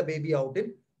and get the baby out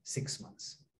in 6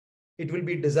 months. It will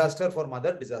be disaster for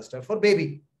mother, disaster for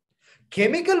baby.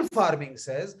 Chemical farming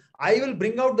says, I will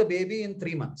bring out the baby in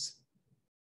 3 months.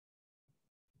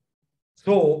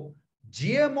 So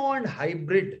GMO and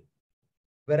hybrid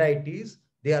varieties,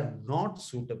 they are not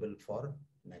suitable for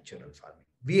natural farming.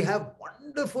 We have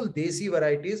wonderful desi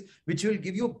varieties which will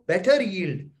give you better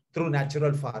yield through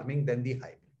natural farming than the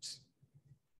hybrids.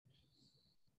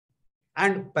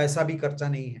 And paisa bhi kharcha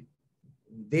nahi hai.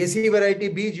 Desi variety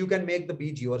beej, you can make the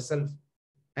beej yourself.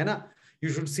 You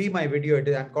should see my video.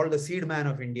 I'm called the Seed Man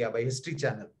of India by History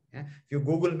Channel. If you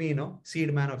Google me,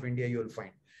 Seed Man of India, you will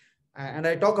find. And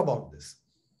I talk about this.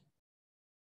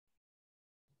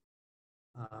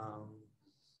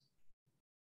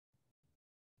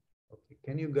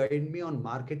 Can you guide me on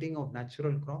marketing of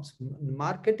natural crops?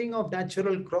 Marketing of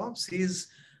natural crops is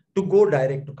to go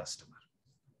direct to customer.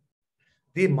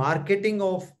 The marketing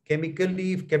of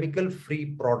chemical-free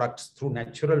products through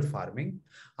natural farming,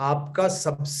 आपका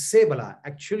सबसे बड़ा,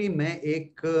 actually मैं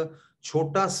एक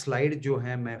छोटा slide जो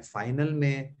है मैं final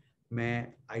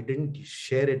में I didn't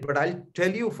share it, but I'll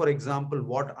tell you, for example,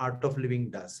 what Art of Living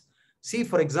does. See,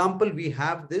 for example, we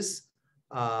have this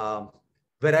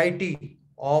variety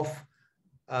of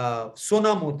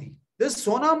Sona Moti. This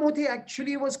Sona Moti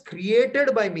actually was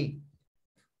created by me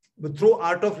through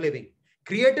art of living.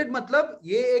 Created मतलब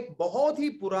ये एक बहुत ही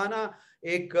पुराना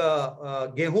एक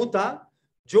गेहूं था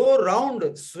जो round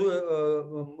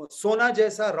सोना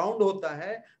जैसा राउंड होता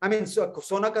है. I mean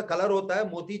सोना का कलर होता है,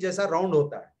 मोती जैसा राउंड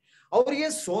होता है. और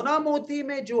ये सोना मोती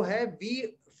में जो है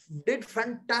we did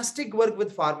fantastic work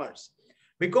with farmers.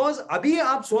 Because abhi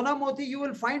aap sona moti, you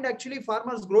will find actually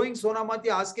farmers growing sona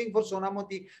moti, asking for sona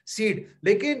moti seed.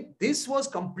 Lekin this was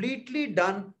completely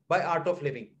done by art of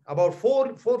living. About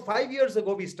 5 years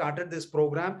ago, we started this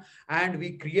program and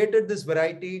we created this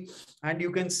variety. And you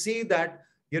can see that,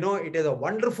 you know, it is a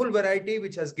wonderful variety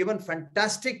which has given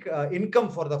fantastic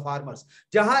income for the farmers.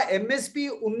 Jahan MSP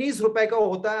 19 rupaye ka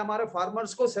hota hai, hamare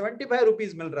farmers ko 75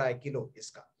 rupees mil raha hai kilo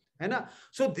iska. Hai na?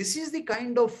 So this is the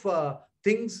kind of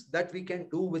things that we can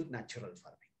do with natural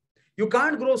farming. You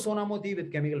can't grow sona moti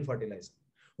with chemical fertilizer.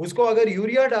 उसको अगर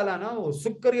urea डाला ना, वो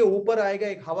सूख कर ये ऊपर आएगा,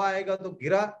 एक हवा आएगा तो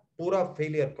गिरा, पूरा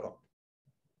फेलियर क्रॉप.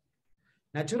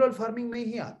 नेचुरल फार्मिंग में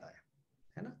ही आता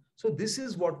है ना? So this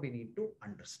is what we need to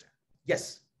understand.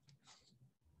 Yes.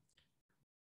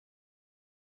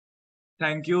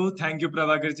 Thank you,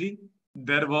 Prabhakar ji.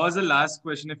 There was a last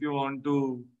question if you want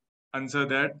to answer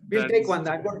that. We'll take one.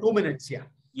 I've got 2 minutes.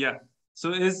 Yeah.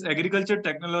 So is agriculture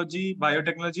technology,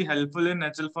 biotechnology helpful in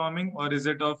natural farming, or is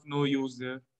it of no use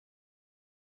there?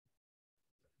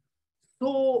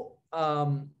 So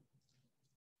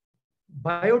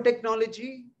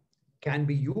biotechnology can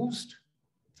be used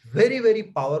very, very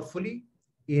powerfully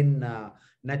in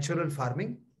natural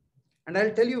farming. And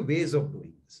I'll tell you ways of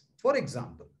doing this. For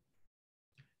example,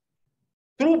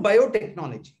 through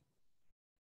biotechnology,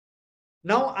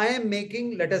 now I am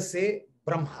making, let us say,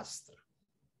 Brahmastra.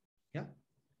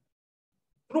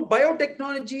 Through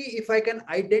biotechnology, if I can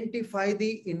identify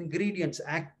the ingredients,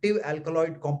 active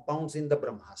alkaloid compounds in the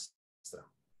Brahmastra,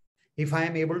 if I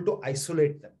am able to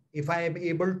isolate them, if I am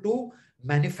able to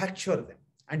manufacture them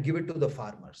and give it to the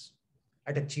farmers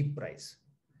at a cheap price,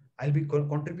 I'll be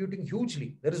contributing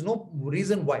hugely. There is no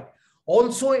reason why.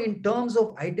 Also, in terms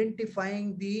of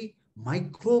identifying the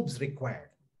microbes required.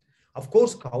 Of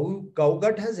course, cow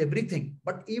gut has everything,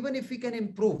 but even if we can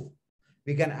improve,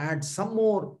 we can add some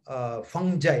more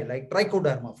fungi like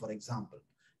trichoderma, for example.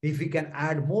 If we can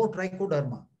add more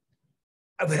trichoderma,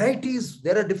 varieties,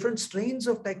 there are different strains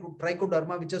of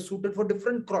trichoderma which are suited for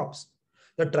different crops.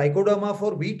 The trichoderma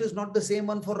for wheat is not the same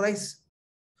one for rice.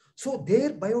 So there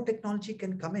biotechnology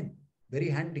can come in very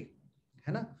handy.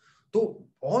 So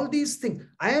all these things,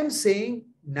 I am saying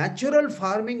natural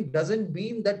farming doesn't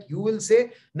mean that you will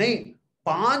say, nahin,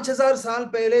 5000 साल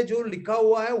पहले जो लिखा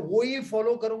हुआ है वो ही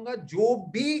follow करूंगा,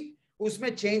 जो भी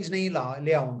उसमें चेंज नहीं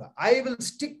ले आऊंगा. I will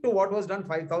stick to what was done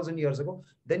 5000 years ago.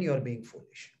 Then you are being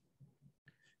foolish.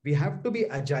 We have to be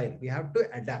agile. We have to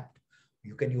adapt.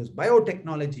 You can use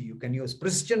biotechnology. You can use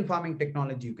precision farming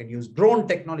technology. You can use drone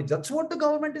technology. That's what the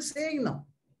government is saying now.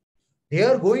 They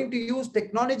are going to use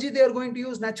technology. They are going to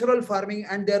use natural farming,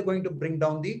 and they are going to bring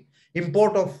down the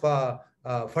import of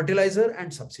fertilizer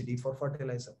and subsidy for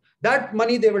fertilizer. That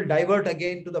money they will divert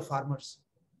again to the farmers.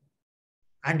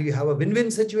 And you have a win-win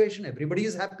situation. Everybody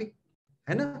is happy.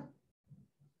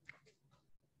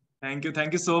 Thank you.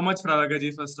 Thank you so much, Prabhakar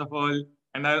ji, first of all.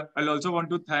 And I'll also want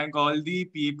to thank all the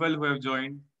people who have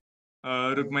joined.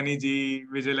 Rukmani ji,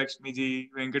 Vijay Lakshmi ji,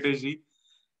 Venkatesh ji.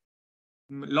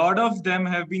 A lot of them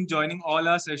have been joining all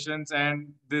our sessions, and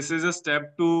this is a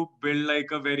step to build like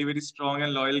a very, very strong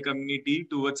and loyal community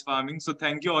towards farming. So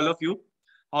thank you all of you.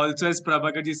 Also, as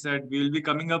Prabhakar ji said, we will be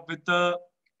coming up with a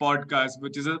podcast,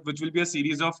 which will be a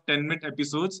series of 10-minute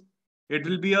episodes. It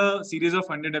will be a series of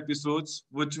 100 episodes,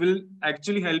 which will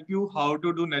actually help you how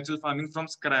to do natural farming from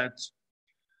scratch.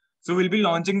 So we'll be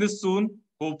launching this soon,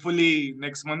 hopefully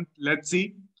next month. Let's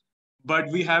see. But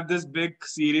we have this big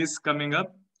series coming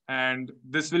up, and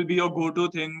this will be your go-to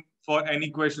thing for any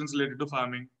questions related to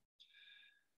farming.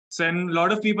 So, and a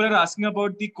lot of people are asking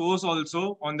about the course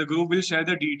also on the group. We'll share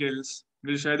the details.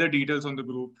 We'll share the details on the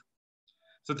group.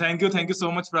 So thank you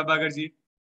so much, Prabhakar ji.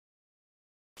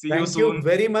 See you soon. Thank you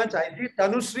very much. I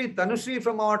see Tanushree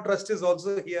from our trust is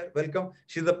also here. Welcome.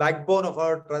 She's the backbone of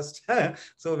our trust.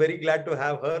 So very glad to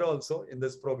have her also in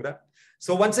this program.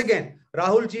 So once again,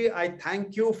 Rahul ji, I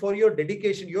thank you for your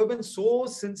dedication. You have been so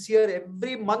sincere.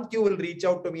 Every month you will reach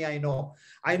out to me. I know.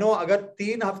 Agar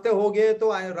 3 hafte ho gaye, to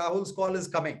Rahul's call is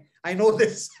coming. I know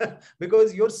this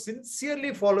because you're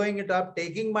sincerely following it up,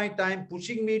 taking my time,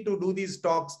 pushing me to do these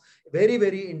talks. Very,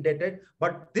 very indebted.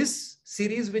 But this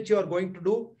series which you are going to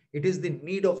do, it is the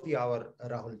need of the hour,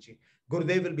 Rahul ji.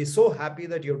 Gurudev will be so happy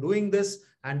that you're doing this,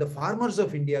 and the farmers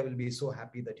of India will be so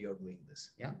happy that you're doing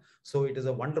this. Yeah. So it is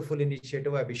a wonderful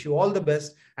initiative. I wish you all the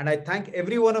best. And I thank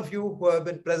every one of you who have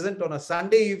been present on a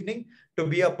Sunday evening to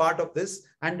be a part of this.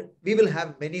 And we will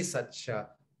have many such,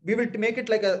 we will make it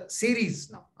like a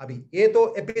series now. Abhi, ye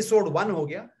to episode 1 ho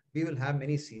gaya. We will have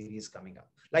many series coming up.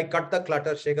 Like Cut the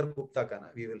Clutter, Shekhar Gupta Kana,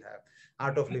 we will have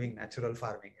Art of Living Natural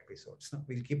Farming episodes.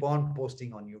 We'll keep on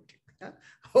posting on YouTube.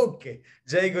 Okay.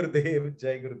 Jai Gurudev.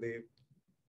 Jai Gurudev.